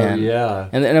their other hand. Yeah.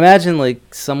 And imagine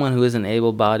like someone who isn't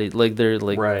able-bodied, like they're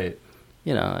like, Right.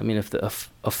 I mean, if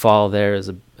a fall there is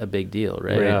a big deal,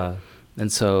 right? Yeah.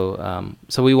 And so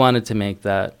we wanted to make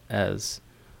that as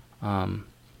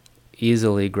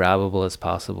easily grabbable as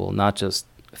possible, not just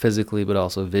physically but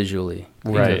also visually,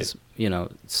 because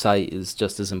sight is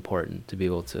just as important to be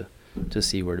able to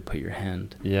see where to put your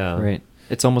hand. Yeah. Right.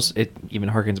 It's almost, it even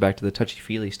harkens back to the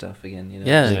touchy-feely stuff again,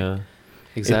 Yeah.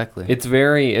 Exactly. It's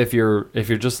very, if you're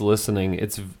just listening,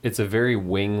 it's a very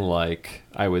wing-like,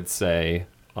 I would say,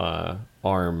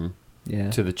 arm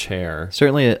to the chair.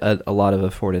 Certainly a lot of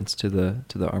affordance to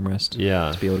the armrest.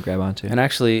 Yeah. To be able to grab onto. And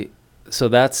actually, so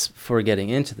that's for getting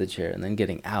into the chair, and then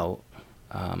getting out.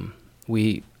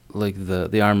 We like the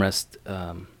armrest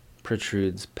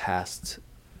protrudes past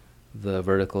the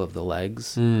vertical of the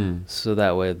legs, so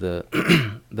that way the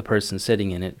the person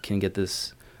sitting in it can get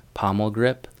this pommel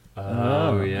grip.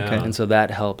 Oh yeah. Okay. And so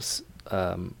that helps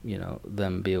them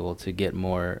be able to get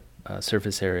more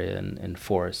surface area and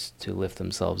force to lift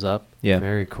themselves up. Yeah.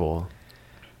 Very cool.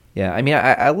 Yeah, I mean,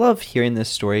 I love hearing this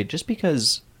story just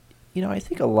because, I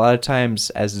think a lot of times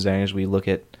as designers we look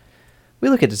at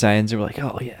designs and we're like,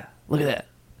 oh yeah, look at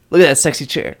that sexy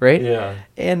chair, right? Yeah.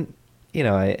 And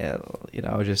I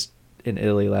was just in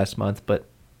Italy last month, but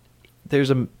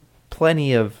there's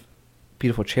plenty of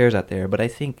beautiful chairs out there. But I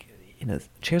think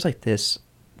chairs like this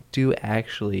do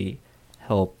actually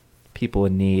help people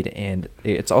in need, and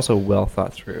it's also well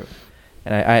thought through.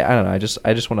 And I don't know, I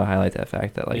just want to highlight that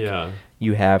fact that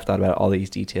you have thought about all these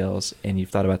details, and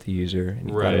you've thought about the user, and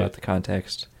you've thought about the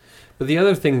context. But the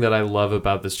other thing that I love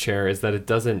about this chair is that it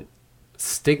doesn't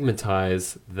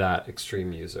stigmatize that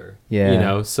extreme user.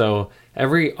 Yeah. So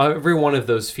every one of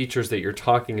those features that you're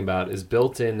talking about is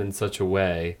built in such a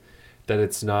way that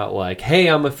it's not like, hey,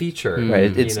 I'm a feature.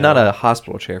 Right. It's not a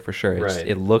hospital chair for sure. Right.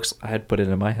 It looks, I'd put it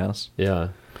in my house. Yeah.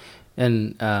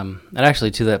 And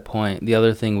actually, to that point, the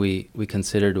other thing we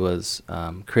considered was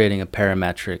creating a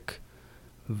parametric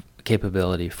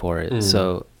capability for it.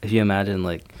 So if you imagine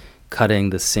like cutting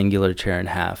the singular chair in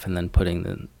half and then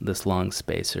putting this long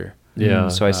spacer. Yeah.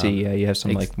 So I see. You have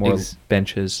some more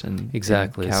benches and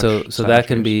exactly. And so couch that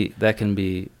can chairs.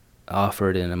 be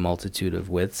offered in a multitude of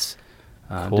widths,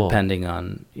 depending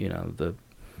on the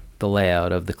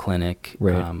layout of the clinic.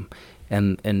 Right.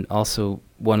 And also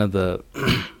one of the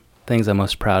things I'm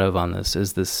most proud of on this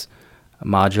is this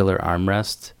modular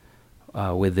armrest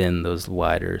within those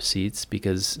wider seats,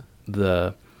 because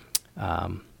the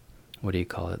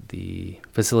the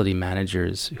facility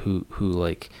managers who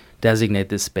like designate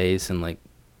this space and like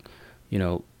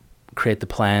create the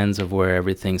plans of where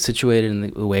everything's situated in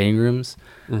the waiting rooms,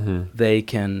 they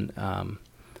can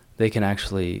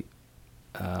actually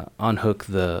unhook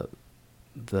the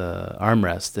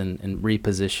armrest and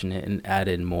reposition it and add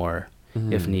in more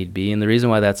if need be. And the reason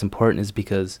why that's important is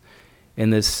because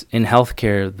in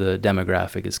healthcare, the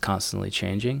demographic is constantly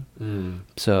changing.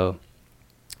 So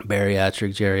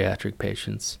bariatric, geriatric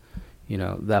patients,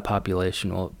 that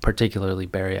population, well, particularly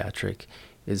bariatric,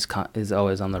 is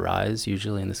always on the rise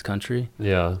usually in this country.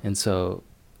 Yeah. And so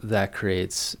that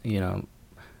creates,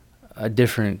 a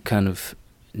different kind of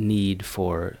need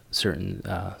for certain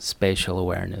spatial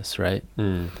awareness, right?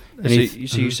 So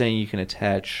you're saying you can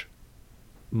attach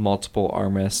multiple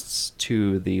armrests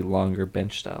to the longer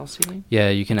bench style seating? Yeah,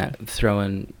 you can throw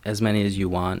in as many as you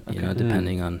want,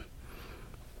 depending on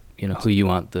who you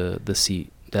want the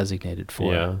seat designated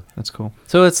for. Yeah, that's cool.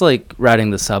 So it's like riding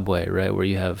the subway, right, where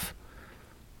you have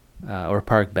or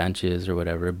park benches or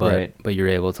whatever, but you're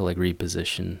able to like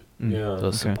reposition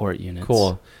those support units.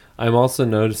 Cool. I'm also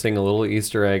noticing a little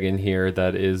Easter egg in here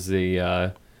that is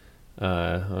the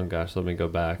oh gosh, let me go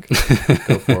back.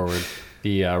 Go forward.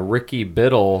 The Ricky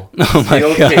Biddle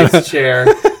steel case chair.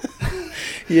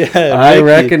 Yeah, I Ricky.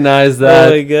 recognize that.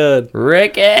 Oh my god,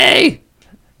 Ricky.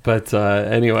 But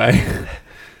anyway,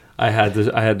 I had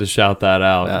to shout that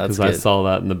out Wow, that's because I good. saw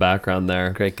that in the background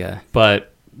there. great guy.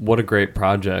 But what a great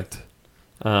project,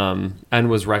 and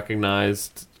was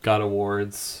recognized, got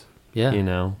awards. Yeah. You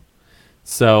know,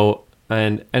 so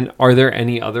and are there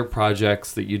any other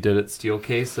projects that you did at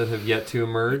Steelcase that have yet to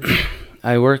emerge?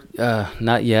 I worked,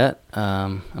 not yet.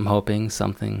 I'm hoping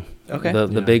something. Okay. The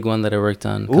Yeah. big one that I worked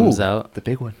on comes out. The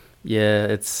big one.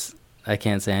 Yeah, I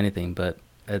can't say anything, but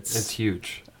It's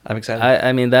huge. I'm excited.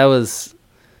 I mean, that was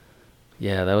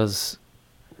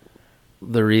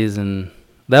the reason.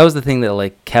 That was the thing that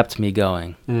like kept me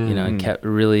going. You know, Mhm. it kept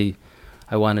really.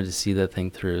 I wanted to see that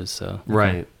thing through. So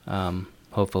Right.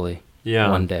 hopefully, Yeah.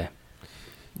 one day.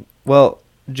 Well,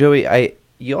 Joey,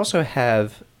 you also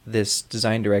have this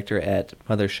design director at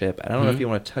Mothership. I don't know if Mhm. you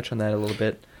want to touch on that a little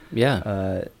bit.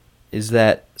 Yeah. Is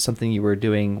that something you were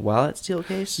doing while at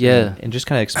Steelcase? Yeah. And just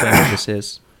kind of explain what this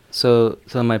is. So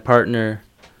my partner,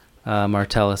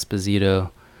 Martell Esposito,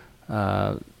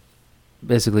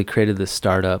 basically created this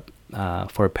startup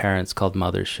for parents called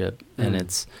Mothership, and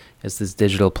it's this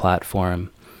digital platform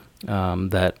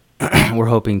that we're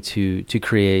hoping to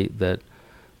create that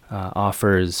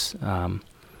offers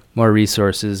more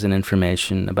resources and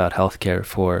information about healthcare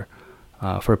for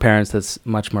parents that's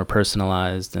much more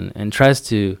personalized and tries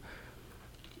to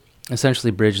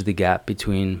essentially bridge the gap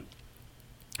between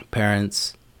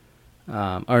parents.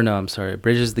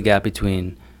 Bridges the gap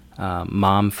between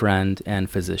mom friend and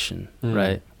physician,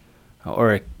 right?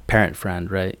 Or a parent friend,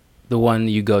 right? The one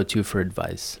you go to for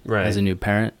advice Right. as a new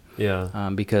parent, Yeah.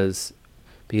 because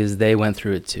they went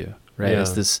through it too, right? Yeah.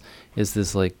 It's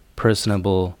this like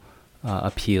personable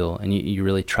appeal, and you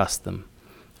really trust them.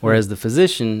 Whereas the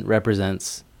physician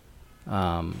represents,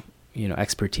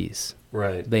 expertise.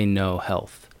 Right. They know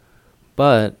health.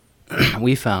 But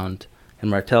we found, and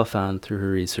Martell found through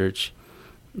her research,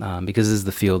 because this is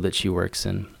the field that she works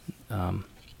in,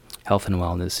 health and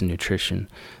wellness and nutrition,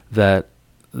 that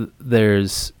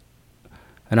there's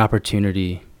an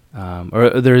opportunity, or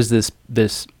there's this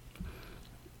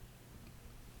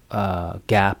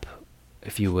gap,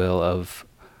 if you will,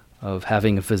 of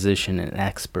having a physician, an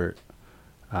expert,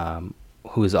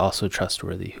 who is also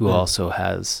trustworthy, who also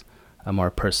has a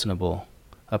more personable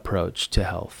approach to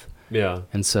health. Yeah.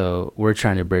 And so we're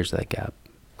trying to bridge that gap.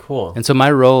 Cool. And so my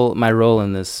role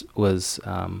in this was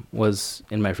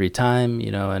in my free time,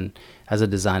 and as a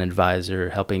design advisor,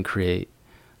 helping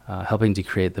to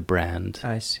create the brand.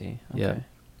 I see. Okay. Yeah.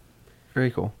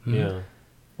 Very cool. Mhm. Yeah.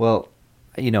 Well,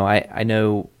 I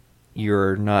know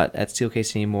you're not at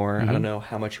Steelcase anymore. I don't Mhm. know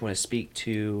how much you want to speak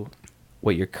to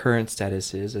what your current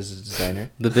status is as a designer.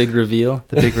 The big reveal.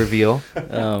 The big reveal.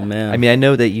 Oh man. I mean, I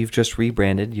know that you've just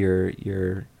rebranded your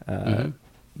Mhm.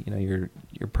 your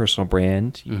personal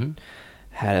brand. You Mhm.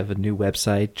 have a new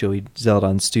website, Joey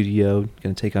Zeledón Studio.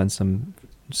 Going to take on some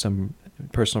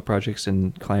personal projects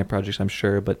and client projects, I'm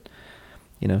sure. But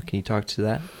can you talk to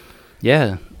that?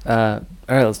 Yeah. All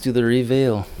right. Let's do the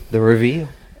reveal. The reveal.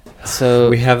 So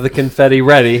We have the confetti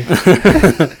ready.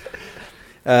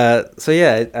 So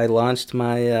yeah, I launched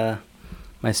my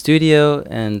my studio,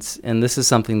 and this is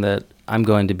something that I'm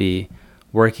going to be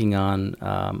working on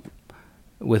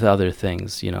with other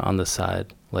things, on the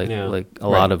side, like a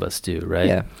lot of us do, right?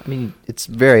 Yeah. I mean, it's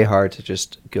very hard to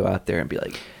just go out there and be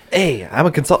like, "Hey, I'm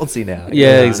a consultancy now."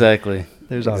 Yeah, exactly.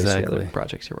 There's obviously Exactly. other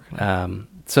projects you're working on.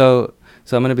 So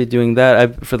I'm going to be doing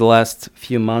that. For the last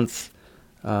few months,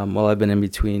 while I've been in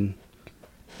between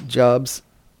jobs,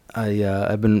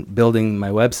 I've been building my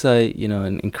website,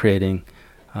 and creating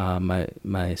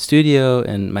my studio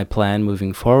and my plan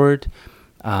moving forward.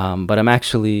 But I'm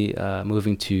actually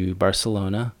moving to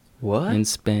Barcelona. What? In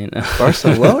Spain?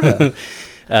 Barcelona?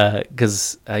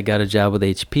 Because I got a job with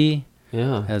HP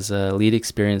Yeah. as a lead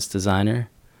experience designer.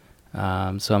 So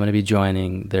I'm going to be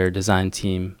joining their design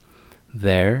team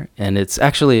there, and it's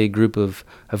actually a group of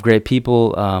great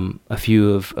people, a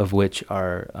few of which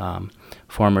are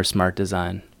former Smart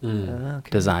Design Okay.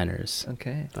 designers.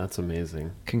 Okay. That's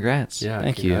amazing. Congrats. Yeah.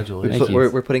 Thank you. Congratulations. Thank you.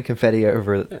 We're putting confetti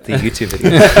over the YouTube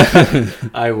video.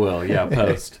 I will. Yeah.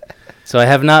 Post. So I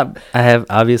have not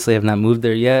moved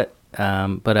there yet,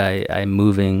 but I'm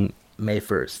moving May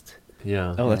 1st.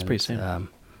 Yeah. Oh, that's And, pretty soon.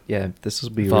 Yeah, this will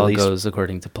be if all released. goes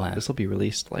according to plan. This will be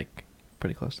released like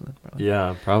pretty close to that. Probably.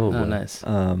 Yeah. Probably. Oh, nice.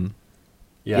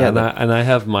 Yeah, Yeah, and I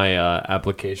have my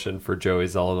application for Joey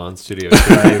Zeledón Studio.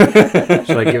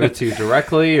 Should I give it to you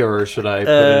directly, or should I put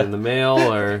it in the mail?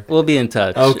 Or We'll be in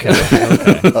touch. okay,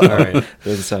 okay, all right.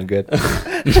 Doesn't sound good.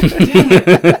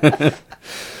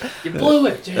 You blew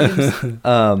it, James.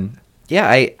 Yeah,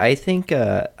 I think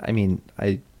I mean,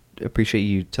 I appreciate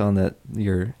you telling that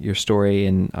your story,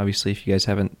 and obviously if you guys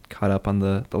haven't caught up on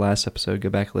the last episode, go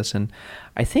back and listen.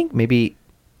 I think maybe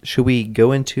should we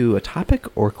go into a topic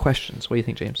or questions? What do you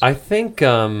think, James? I think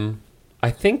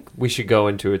we should go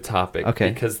into a topic. Okay.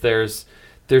 Because there's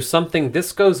something.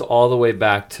 This goes all the way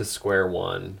back to square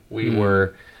one. We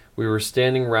were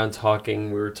standing around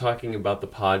talking. We were talking about the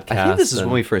podcast. I think this is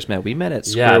when we first met. We met at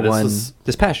Square One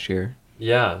this past year.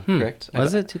 Yeah. Correct.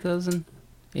 Was it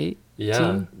 2008?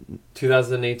 Yeah.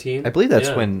 2018. I believe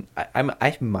that's when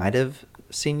I might have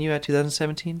seen you at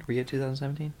 2017. Were you at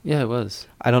 2017? Yeah, it was.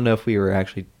 I don't know if we were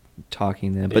actually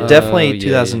talking then, but definitely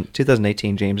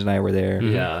 2018. James and I were there.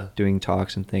 Yeah. Doing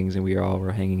talks and things, and we all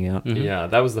were hanging out. Mm-hmm. Yeah,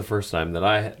 that was the first time that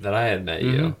I had met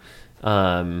you.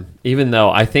 Even though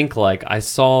I think like I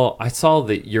saw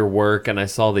that your work, and I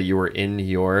saw that you were in New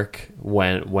York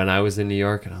when I was in New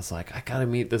York, and I was like, I gotta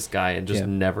meet this guy, and just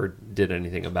never did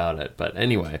anything about it. But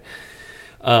anyway,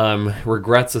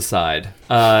 regrets aside,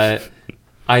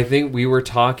 I think we were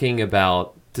talking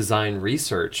about design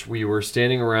research. We were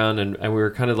standing around and we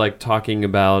were kind of like talking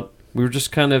about, we were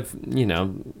just kind of,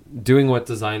 doing what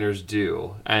designers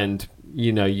do. And,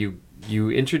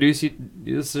 you introduce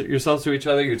yourselves to each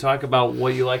other, you talk about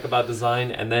what you like about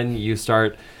design, and then you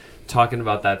start talking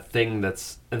about that thing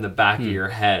that's in the back of your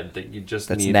head that you just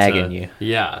that's need nagging you.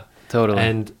 Yeah. Totally.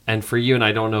 And for you, and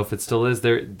I don't know if it still is,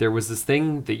 there was this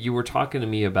thing that you were talking to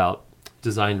me about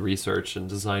design research and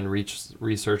design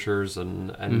researchers and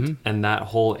that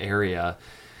whole area.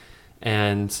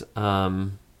 And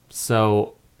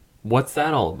so what's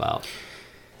that all about?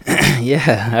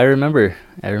 Yeah, I remember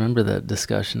that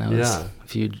discussion. I was a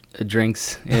few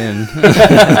drinks in. So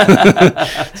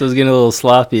it was getting a little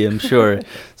sloppy, I'm sure.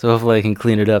 So hopefully I can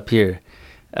clean it up here.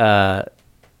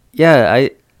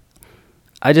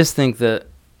 I just think that,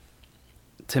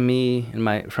 to me,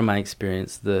 from my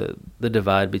experience, the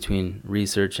divide between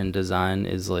research and design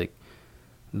is like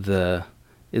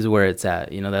is where it's at.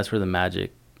 That's where the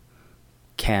magic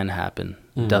can happen.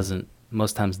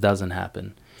 Most times doesn't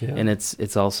happen. Yeah. And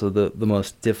it's also the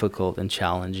most difficult and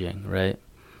challenging, right?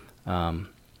 And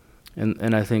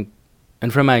I think,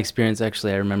 and from my experience,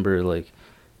 actually, I remember like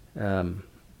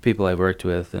people I've worked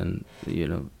with and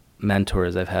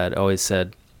mentors I've had always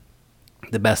said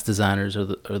the best designers are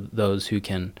those who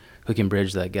can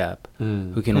bridge that gap,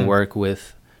 who can work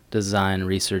with design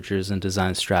researchers and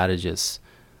design strategists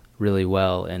really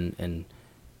well and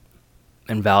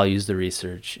values the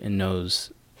research and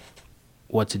knows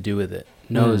what to do with it,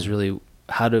 knows really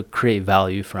how to create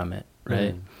value from it,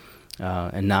 right?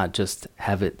 And not just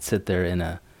have it sit there in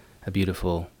a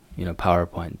beautiful,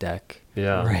 PowerPoint deck.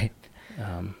 Yeah. Right.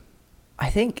 I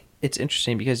think it's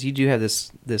interesting because you do have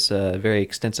this very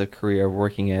extensive career of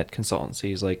working at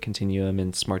consultancies like Continuum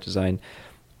and Smart Design.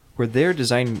 Were there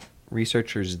design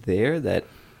researchers there that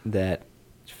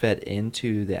fed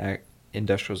into the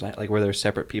industrial design? Like, were there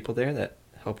separate people there that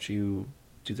helped you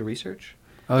do the research?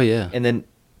 Oh yeah. And then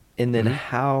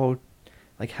how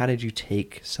did you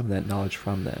take some of that knowledge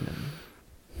from them?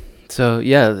 So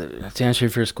yeah, to answer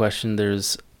your first question,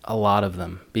 there's a lot of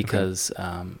them because,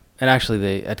 and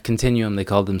actually at Continuum they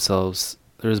called themselves.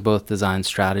 There was both design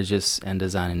strategists and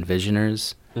design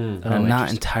envisioners. I'm not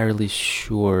entirely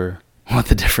sure what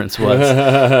the difference was,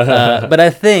 but I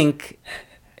think,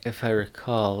 if I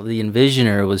recall, the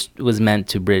envisioner was meant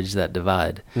to bridge that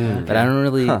divide. But I don't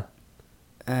really.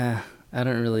 I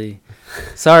don't really.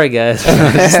 Sorry, guys.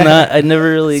 I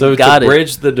never really got it. So to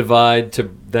bridge the divide,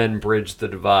 to then bridge the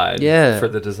divide. For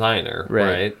the designer,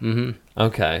 right? Mm-hmm.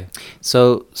 Okay.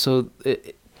 So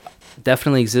it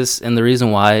definitely exists, and the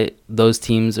reason why those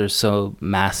teams are so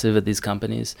massive at these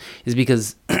companies is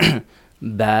because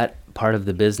that part of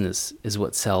the business is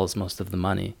what sells most of the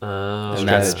money. And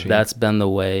that's been the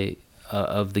way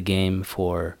of the game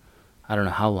for I don't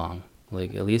know how long.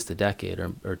 Like at least a decade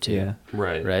or two. Yeah.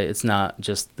 Right. It's not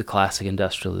just the classic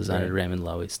industrial designer Raymond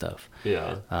Loewy stuff.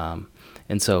 Yeah.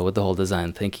 And so with the whole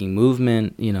design thinking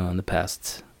movement, in the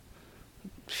past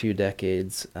few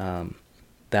decades,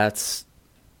 that's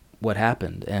what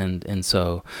happened. And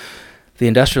so the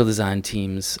industrial design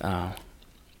teams,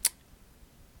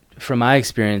 from my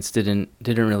experience, didn't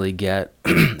really get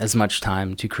as much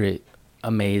time to create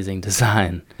amazing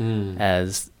design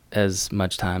as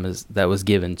much time as that was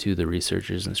given to the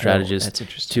researchers and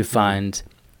strategists to find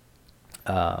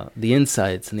the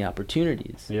insights and the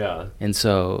opportunities. Yeah. And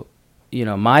so,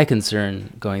 my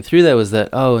concern going through that was that,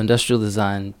 industrial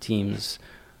design teams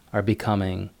are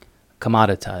becoming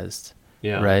commoditized,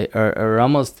 right? Or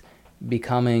almost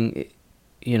becoming,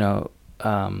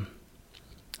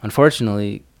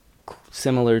 unfortunately,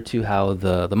 similar to how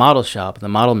the model shop, the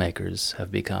model makers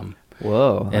have become.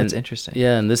 Whoa, that's And- interesting.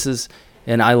 Yeah,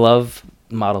 and I love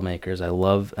model makers. I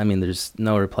mean, there's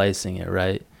no replacing it,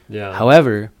 right? Yeah.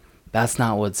 However, that's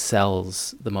not what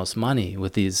sells the most money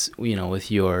with these,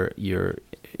 with your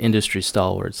industry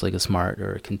stalwarts like a Smart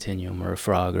or a Continuum or a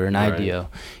Frog or an Right. IDEO.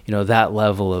 That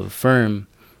level of firm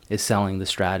is selling the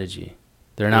strategy.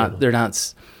 They're not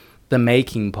the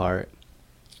making part,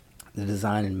 the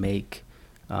design and make.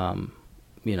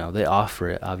 They offer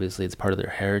it. Obviously, it's part of their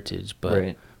heritage, but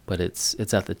Right. but it's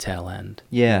at the tail end.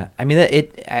 Yeah, I mean,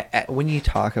 when you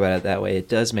talk about it that way, it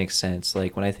does make sense.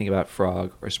 Like when I think about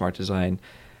Frog or Smart Design,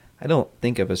 I don't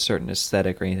think of a certain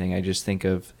aesthetic or anything. I just think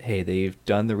of, hey, they've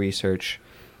done the research,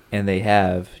 and they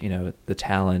have, the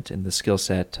talent and the skill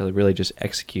set to really just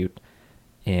execute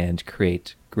and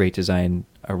create great design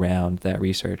around that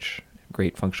research,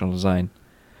 great functional design.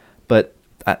 But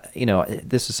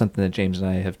this is something that James and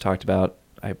I have talked about.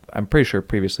 I'm pretty sure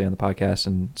previously on the podcast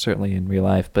and certainly in real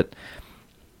life. But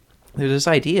there's this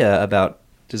idea about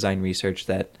design research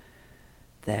that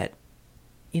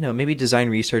maybe design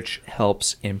research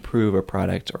helps improve a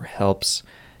product or helps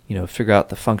figure out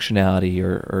the functionality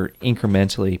or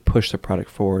incrementally push the product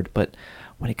forward. But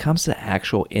when it comes to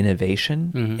actual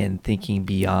innovation Mhm. and thinking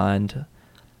beyond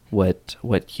what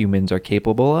humans are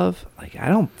capable of, like I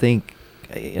don't think,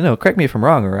 correct me if I'm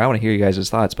wrong, or I want to hear you guys'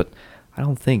 thoughts, but I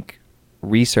don't think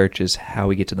research is how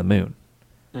we get to the moon.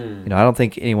 Mm. I don't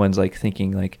think anyone's like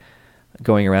thinking like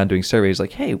going around doing surveys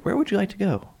like, hey, where would you like to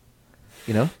go?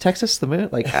 Texas, the moon?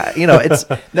 Like, it's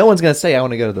no one's going to say I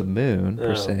want to go to the moon per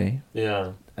No. se.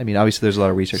 Yeah. I mean, obviously there's a lot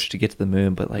of research to get to the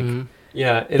moon, but like Mhm.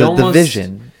 Yeah. the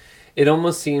vision. It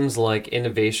almost seems like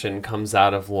innovation comes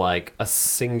out of like a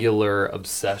singular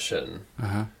obsession,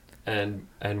 Uh-huh.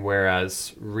 and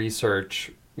whereas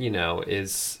research,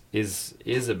 is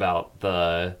about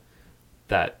that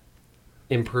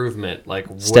improvement, like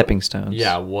Stepping stones.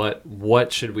 Yeah,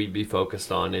 what should we be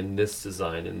focused on in this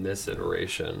design, in this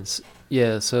iteration?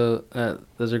 Yeah, so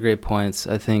those are great points.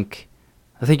 I think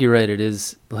you're right. It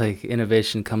is like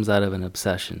innovation comes out of an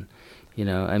obsession.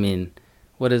 I mean,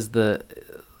 what is the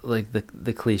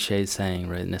cliche saying,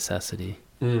 right? Necessity,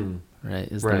 right?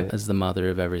 Is the mother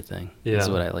of everything. Yeah. Is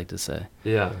what I like to say.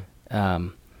 Yeah.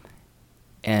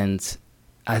 And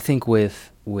I think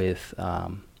with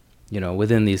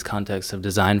within these contexts of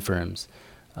design firms,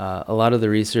 a lot of the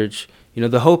research,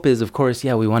 the hope is, of course,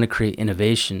 we want to create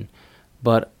innovation,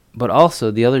 but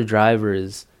also the other driver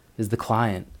is the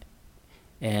client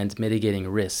and mitigating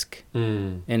risk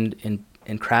and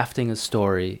crafting a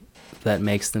story that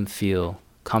makes them feel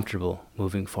comfortable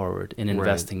moving forward and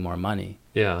investing more money.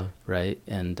 Yeah. Right.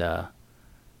 And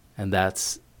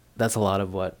that's a lot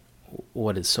of what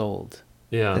is sold.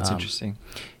 Yeah. That's interesting.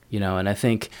 And I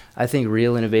think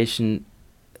real innovation,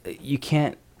 you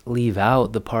can't leave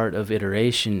out the part of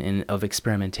iteration and of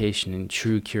experimentation and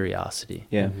true curiosity.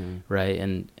 Yeah. Mm-hmm. Right.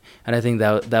 And I think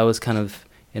that was kind of,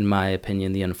 in my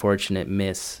opinion, the unfortunate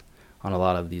miss on a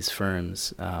lot of these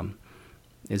firms,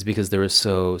 is because there was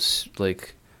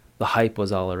the hype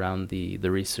was all around the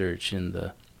research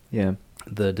and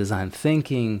the design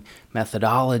thinking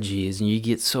methodologies, and you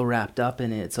get so wrapped up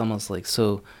in it. It's almost like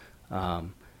so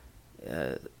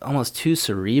almost too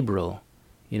cerebral,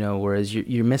 whereas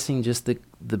you're missing just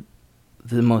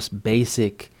the most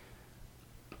basic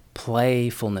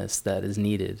playfulness that is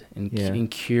needed and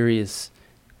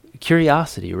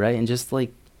curiosity, right? And just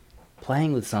like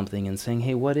playing with something and saying,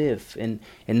 hey, what if? And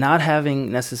not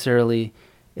having necessarily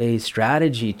a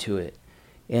strategy to it.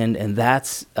 And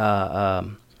that's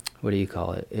what do you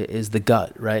call it? Is the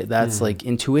gut, right? That's like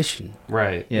intuition.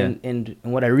 Right. Yeah. And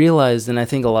what I realized, and I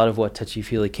think a lot of what Touchy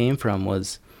Feely came from,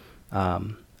 was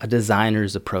a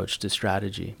designer's approach to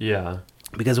strategy. Yeah.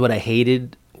 Because what I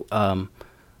hated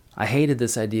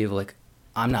this idea of like,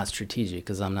 I'm not strategic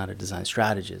because I'm not a design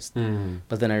strategist.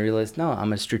 But then I realized, no,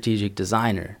 I'm a strategic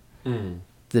designer.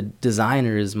 The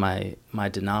designer is my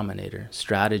denominator.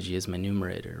 Strategy is my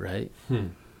numerator, right?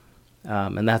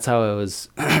 And that's how I was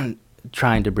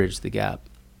trying to bridge the gap.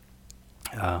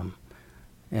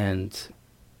 And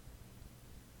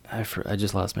I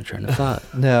just lost my train of thought.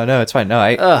 No, it's fine. No,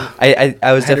 I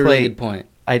was Had a really definitely good point.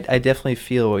 I definitely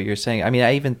feel what you're saying. I mean,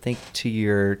 I even think to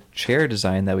your chair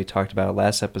design that we talked about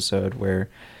last episode, where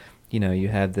you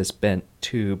had this bent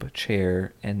tube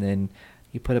chair, and then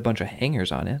you put a bunch of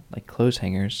hangers on it, like clothes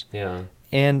hangers. Yeah.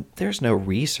 And there's no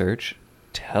research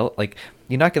you're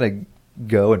not going to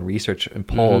go and research and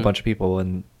poll a bunch of people,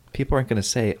 and people aren't going to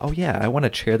say, oh yeah, I want a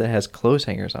chair that has clothes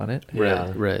hangers on it.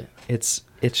 Yeah. Right. It's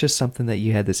just something that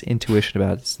you had this intuition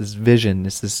about. It's this vision.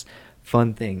 It's this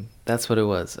fun thing. That's what it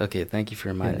was. Okay, thank you for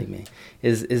reminding me.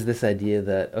 Is this idea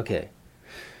that, okay,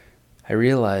 I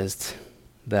realized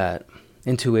that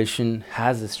intuition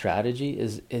has a strategy.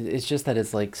 It's just that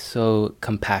it's like so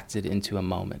compacted into a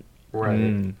moment. Right.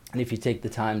 And if you take the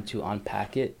time to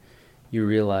unpack it, you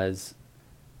realize,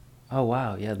 oh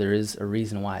wow, yeah, there is a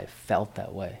reason why I felt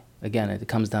that way. Again, it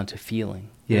comes down to feeling.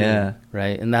 Yeah.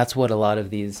 Right? And that's what a lot of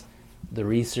the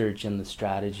research and the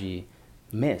strategy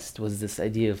missed, was this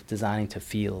idea of designing to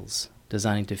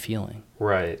feeling.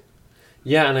 Right.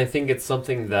 Yeah, and I think it's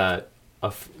something that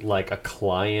like a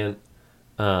client,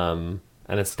 an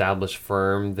established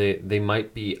firm, they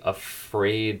might be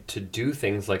afraid to do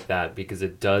things like that because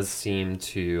it does seem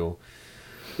to,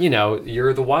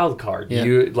 you're the wild card. Yeah.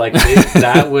 You like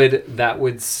that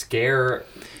would scare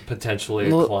potentially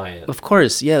a client. Of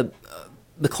course, yeah.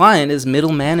 The client is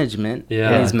middle management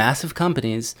in these massive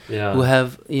companies who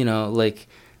have, like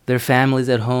their families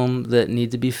at home that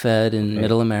need to be fed in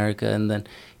middle America, and then,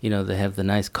 they have the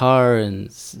nice car and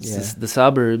the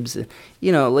suburbs.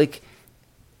 Like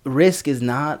risk is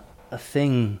not a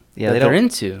thing that they're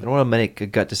into. They don't want to make a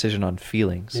gut decision on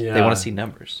feelings. Yeah. They want to see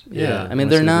numbers. Yeah. I mean,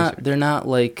 they're not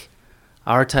like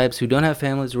our types who don't have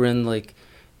families. We're in like,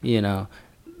 the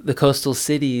coastal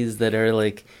cities that are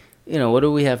like, what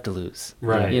do we have to lose?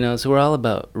 Right. So we're all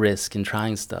about risk and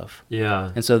trying stuff.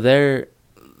 Yeah. And so they're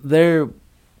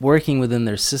working within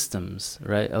their systems,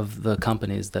 right, of the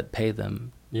companies that pay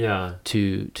them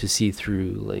to see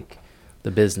through like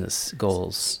the business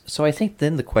goals. So I think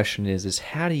then the question is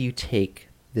how do you take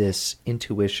this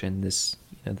intuition, this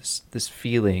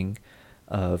feeling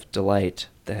of delight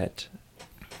that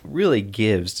really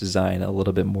gives design a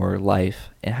little bit more life,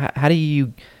 and how do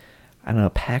you, I don't know,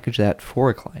 package that for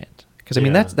a client? Because I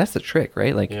mean that's the trick,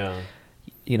 right? Like,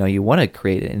 you want to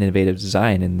create an innovative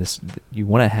design, and you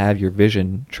want to have your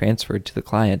vision transferred to the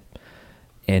client,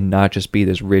 and not just be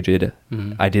this rigid.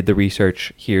 I did the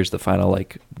research. Here's the final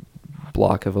like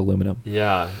block of aluminum.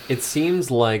 Yeah, it seems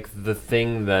like the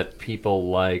thing that people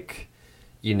like,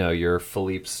 your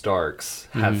Philippe Starks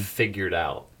have figured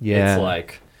out. Yeah,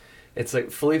 it's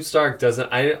like Philippe Stark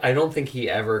doesn't. I don't think he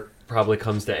ever probably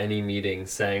comes to any meeting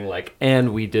saying like,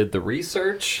 and we did the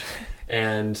research.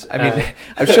 And I mean,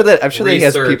 I'm sure that he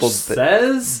has people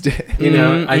says,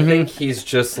 I think he's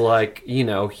just like,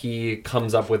 he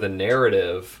comes up with a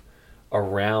narrative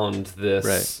around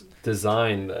this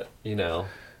design that,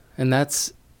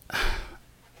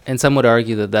 and some would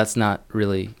argue that that's not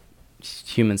really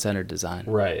human-centered design.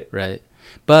 Right.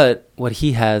 But what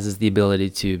he has is the ability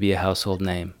to be a household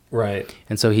name. Right.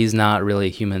 And so he's not really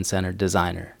a human-centered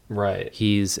designer. Right.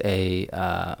 He's a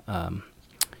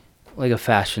like a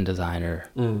fashion designer,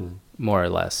 more or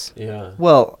less. Yeah.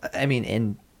 Well, I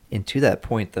mean, and to that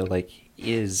point though, like,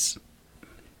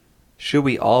 should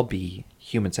we all be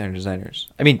human-centered designers?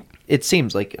 I mean, it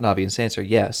seems like an obvious answer,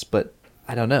 yes, but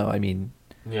I don't know. I mean,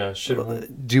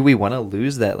 do we want to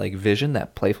lose that like vision,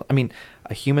 that playful? I mean,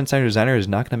 a human-centered designer is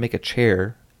not going to make a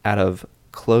chair out of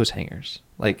clothes hangers.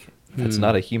 Like, that's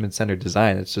not a human-centered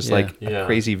design. It's just like a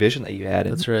crazy vision that you had.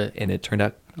 That's right. And it turned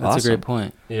out awesome. That's a great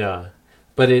point. Yeah.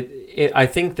 But I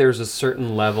think there's a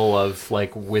certain level of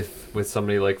like with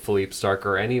somebody like Philippe Stark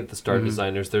or any of the star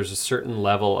designers, there's a certain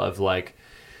level of like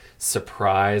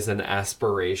surprise and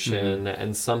aspiration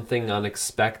and something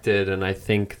unexpected. And I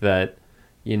think that,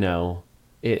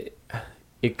 it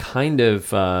kind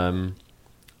of,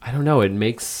 I don't know, it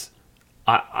makes,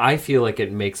 I feel like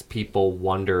it makes people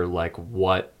wonder like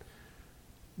what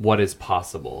is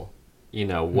possible,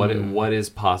 what is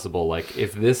possible. Like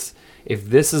if this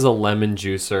is a lemon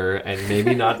juicer, and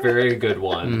maybe not very good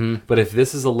one, but if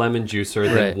this is a lemon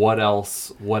juicer, then what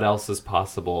else is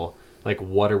possible? Like,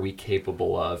 what are we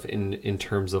capable of in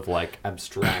terms of like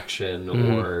abstraction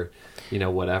or,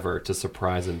 whatever, to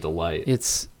surprise and delight?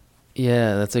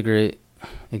 That's a great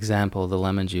example, the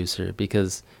lemon juicer,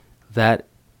 because that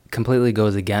completely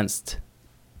goes against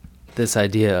this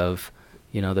idea of,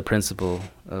 the principle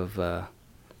of,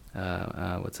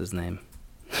 what's his name?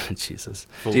 Jesus.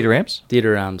 Dieter Rams?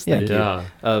 Dieter Rams, thank you. Yeah.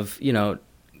 Of,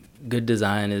 good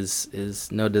design is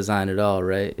no design at all,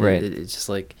 right? Right. It's just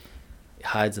like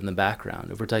hides in the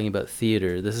background. If we're talking about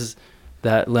theater,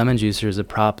 that lemon juicer is a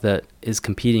prop that is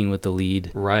competing with the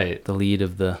lead. Right. The lead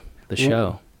of the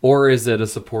show. Or is it a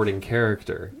supporting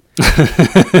character?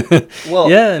 Well,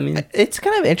 yeah, I mean, it's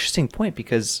kind of an interesting point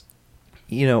because,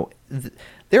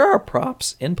 there are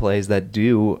props in plays that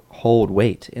do hold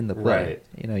weight in the play.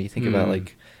 Right. You think about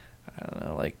like, I don't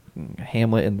know, like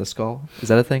Hamlet in the skull. Is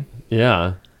that a thing?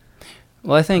 Yeah.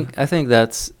 Well, I think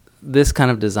that's this kind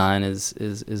of design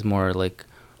is more like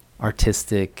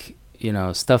artistic,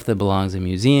 stuff that belongs in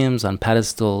museums, on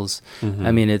pedestals. Mhm.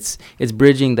 I mean, it's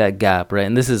bridging that gap, right?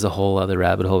 And this is a whole other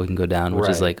rabbit hole we can go down, which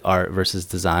is Right. like art versus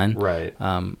design. Right.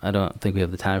 I don't think we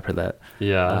have the time for that.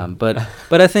 Yeah. But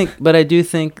I do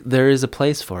think there is a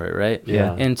place for it, right?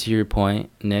 Yeah. And to your point,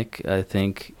 Nick, I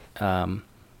think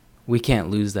we can't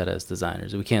lose that as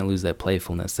designers. We can't lose that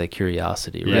playfulness, that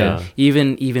curiosity, right?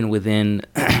 Yeah. Even within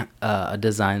a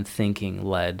design thinking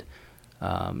led,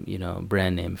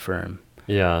 brand name firm.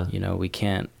 Yeah. We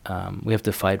can't. We have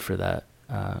to fight for that,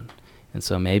 and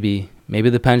so maybe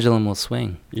the pendulum will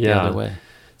swing the other way.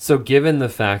 So given the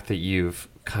fact that you've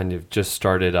kind of just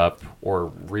started up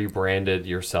or rebranded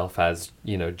yourself as,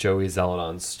 Joey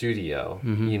Zeledón Studio,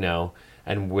 Mhm.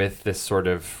 And with this sort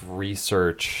of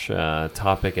research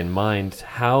topic in mind,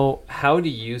 how do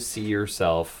you see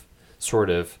yourself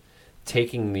sort of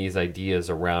taking these ideas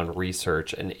around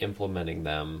research and implementing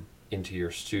them into your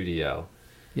studio?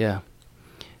 Yeah,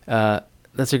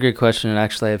 that's a great question. And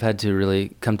actually, I've had to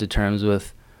really come to terms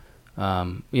with,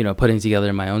 putting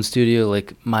together my own studio,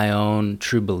 like my own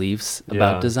true beliefs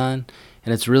about Yeah. design.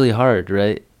 And it's really hard,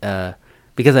 right?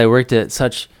 Because I worked at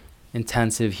such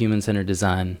intensive human-centered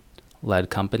design-led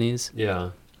companies Yeah.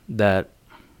 that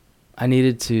I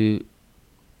needed to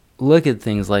look at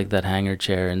things like that hanger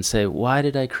chair and say, why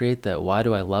did I create that? Why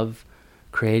do I love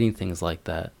creating things like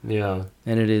that? Yeah.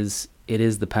 And it is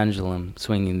the pendulum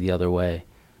swinging the other way.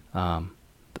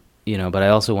 But I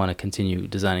also want to continue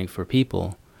designing for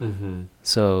people. Mm-hmm.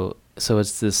 So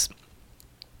it's this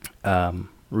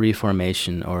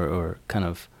reformation or kind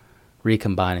of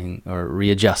recombining or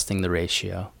readjusting the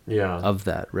ratio Yeah. of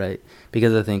that, right?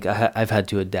 Because I think I've had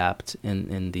to adapt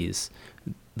in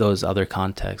those other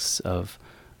contexts of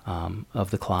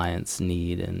the client's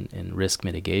need and risk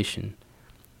mitigation,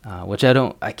 which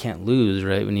I can't lose,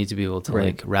 right? We need to be able to Right.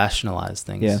 like rationalize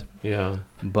things. Yeah. Yeah.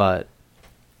 But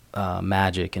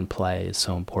magic and play is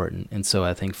so important, and so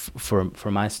I think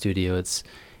for my studio, it's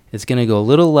going to go a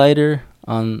little lighter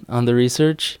on the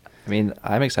research. I mean,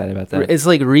 I'm excited about that. It's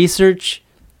like research,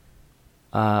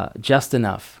 just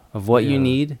enough of what you Yeah.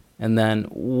 need, and then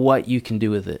what you can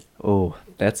do with it. Oh,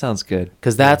 that sounds good.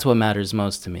 Because that's what matters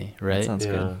most to me, right? That sounds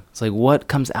Yeah. good. It's like what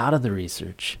comes out of the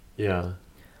research. Yeah.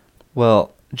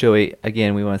 Well, Joey,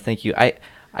 again, we want to thank you.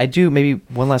 I do maybe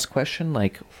one last question.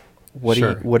 Like, what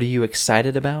Sure. are you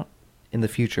excited about in the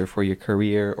future for your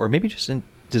career, or maybe just in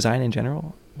design in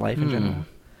general, life in general?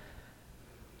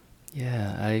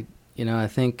 Yeah, I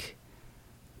think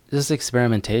just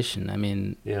experimentation. I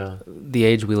mean, Yeah. the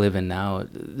age we live in now,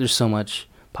 there's so much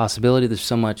possibility. There's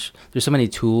so many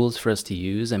tools for us to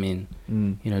use. I mean,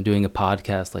 doing a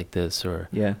podcast like this, or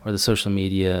the social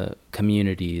media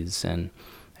communities and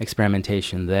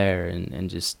experimentation there, and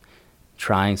just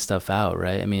trying stuff out,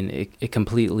 right? I mean, it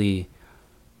completely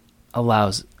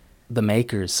allows the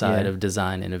maker's side of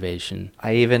design innovation.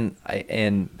 I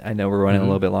know we're running a Mhm.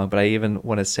 little bit long, but I even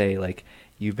want to say, like,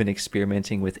 you've been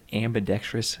experimenting with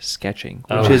ambidextrous sketching,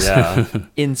 which Oh, is yeah.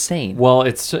 insane. Well,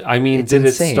 did insane.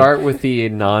 it start with the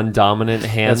non-dominant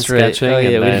hand That's right. sketching? Oh yeah,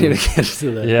 and we then, didn't even get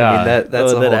to that. Yeah. I mean,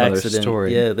 that's a whole other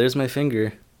story. Yeah, there's my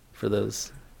finger for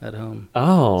those at home.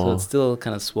 Oh. So it's still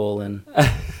kind of swollen.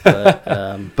 But,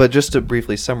 But just to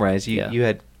briefly summarize, you Yeah.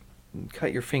 had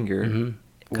cut your finger, mhm.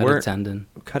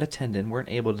 Cut a tendon, weren't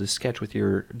able to sketch with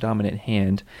your dominant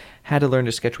hand, had to learn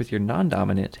to sketch with your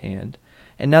non-dominant hand,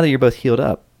 and now that you're both healed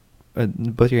up,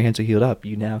 both your hands are healed up,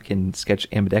 you now can sketch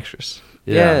ambidextrous,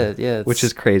 Yeah. which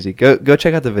is crazy. Go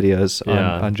check out the videos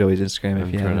Yeah. on Joey's Instagram if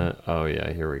I'm you trying haven't. to. Oh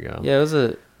yeah, here we go. Yeah,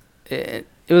 it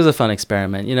was a fun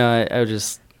experiment. I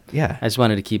just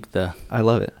wanted to keep I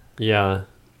love it. Yeah.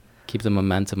 the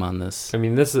momentum on this. I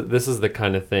mean, this is the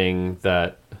kind of thing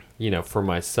that, for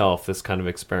myself, this kind of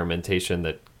experimentation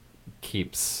that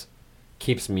keeps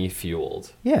me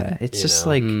fueled. Yeah, it's You just know?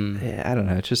 like, Mm. I don't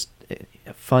know, it's just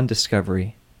a fun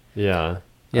discovery. Yeah.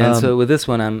 Yeah, and so Um, with this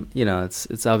one,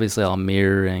 it's obviously all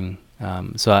mirroring.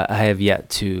 So I have yet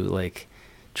to like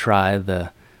try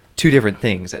the Two different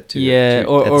things at two. yeah,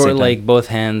 two- at the or same like time. both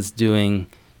hands doing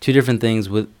two different things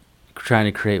with trying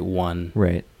to create one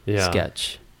Right. Yeah.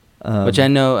 sketch. Which I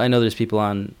know there's people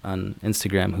on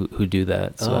Instagram who do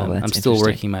that. So Oh, I'm that's still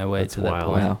interesting. working my way That's to that wild.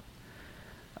 point.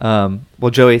 Wow.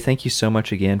 Well, Joey, thank you so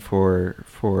much again for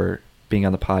being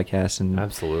on the podcast and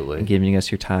Absolutely. giving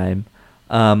us your time.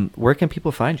 Where can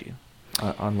people find you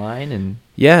online? And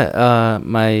Yeah,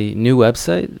 my new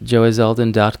website,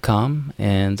 joeyzeledon.com,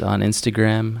 and on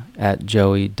Instagram at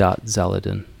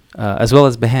joey.zeledon, as well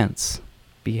as Behance.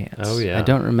 Behance. Oh yeah. I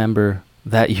don't remember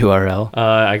that URL.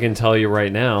 I can tell you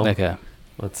right now. Okay,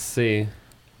 Let's see.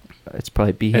 It's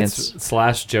probably Behance. It's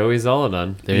 /Joey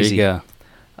Zeledón. there Easy. you go.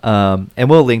 And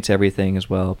we'll link to everything as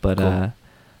well. But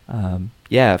Cool.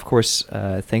 yeah, of course.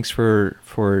 Thanks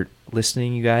for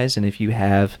listening, you guys. And if you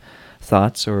have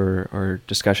thoughts or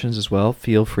discussions as well,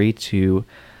 feel free to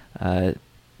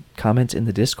comment in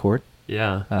the Discord.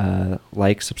 Yeah.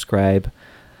 Like, subscribe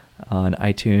on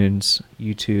iTunes,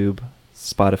 YouTube,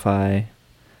 Spotify,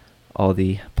 all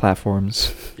the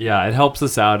platforms. Yeah, it helps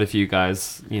us out if you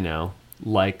guys,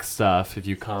 like stuff, if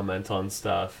you comment on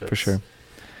stuff. For sure.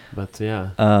 But yeah.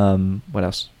 What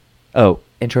else? Oh,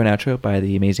 intro and outro by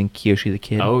the amazing Kiyoshi the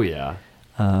Kid. Oh, yeah.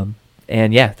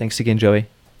 And yeah, thanks again, Joey.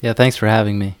 Yeah, thanks for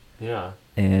having me. Yeah.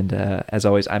 And as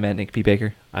always, I'm at Nick P.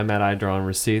 Baker. I'm at I Draw on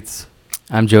Receipts.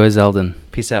 I'm Joey Zeledón.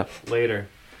 Peace out. Later.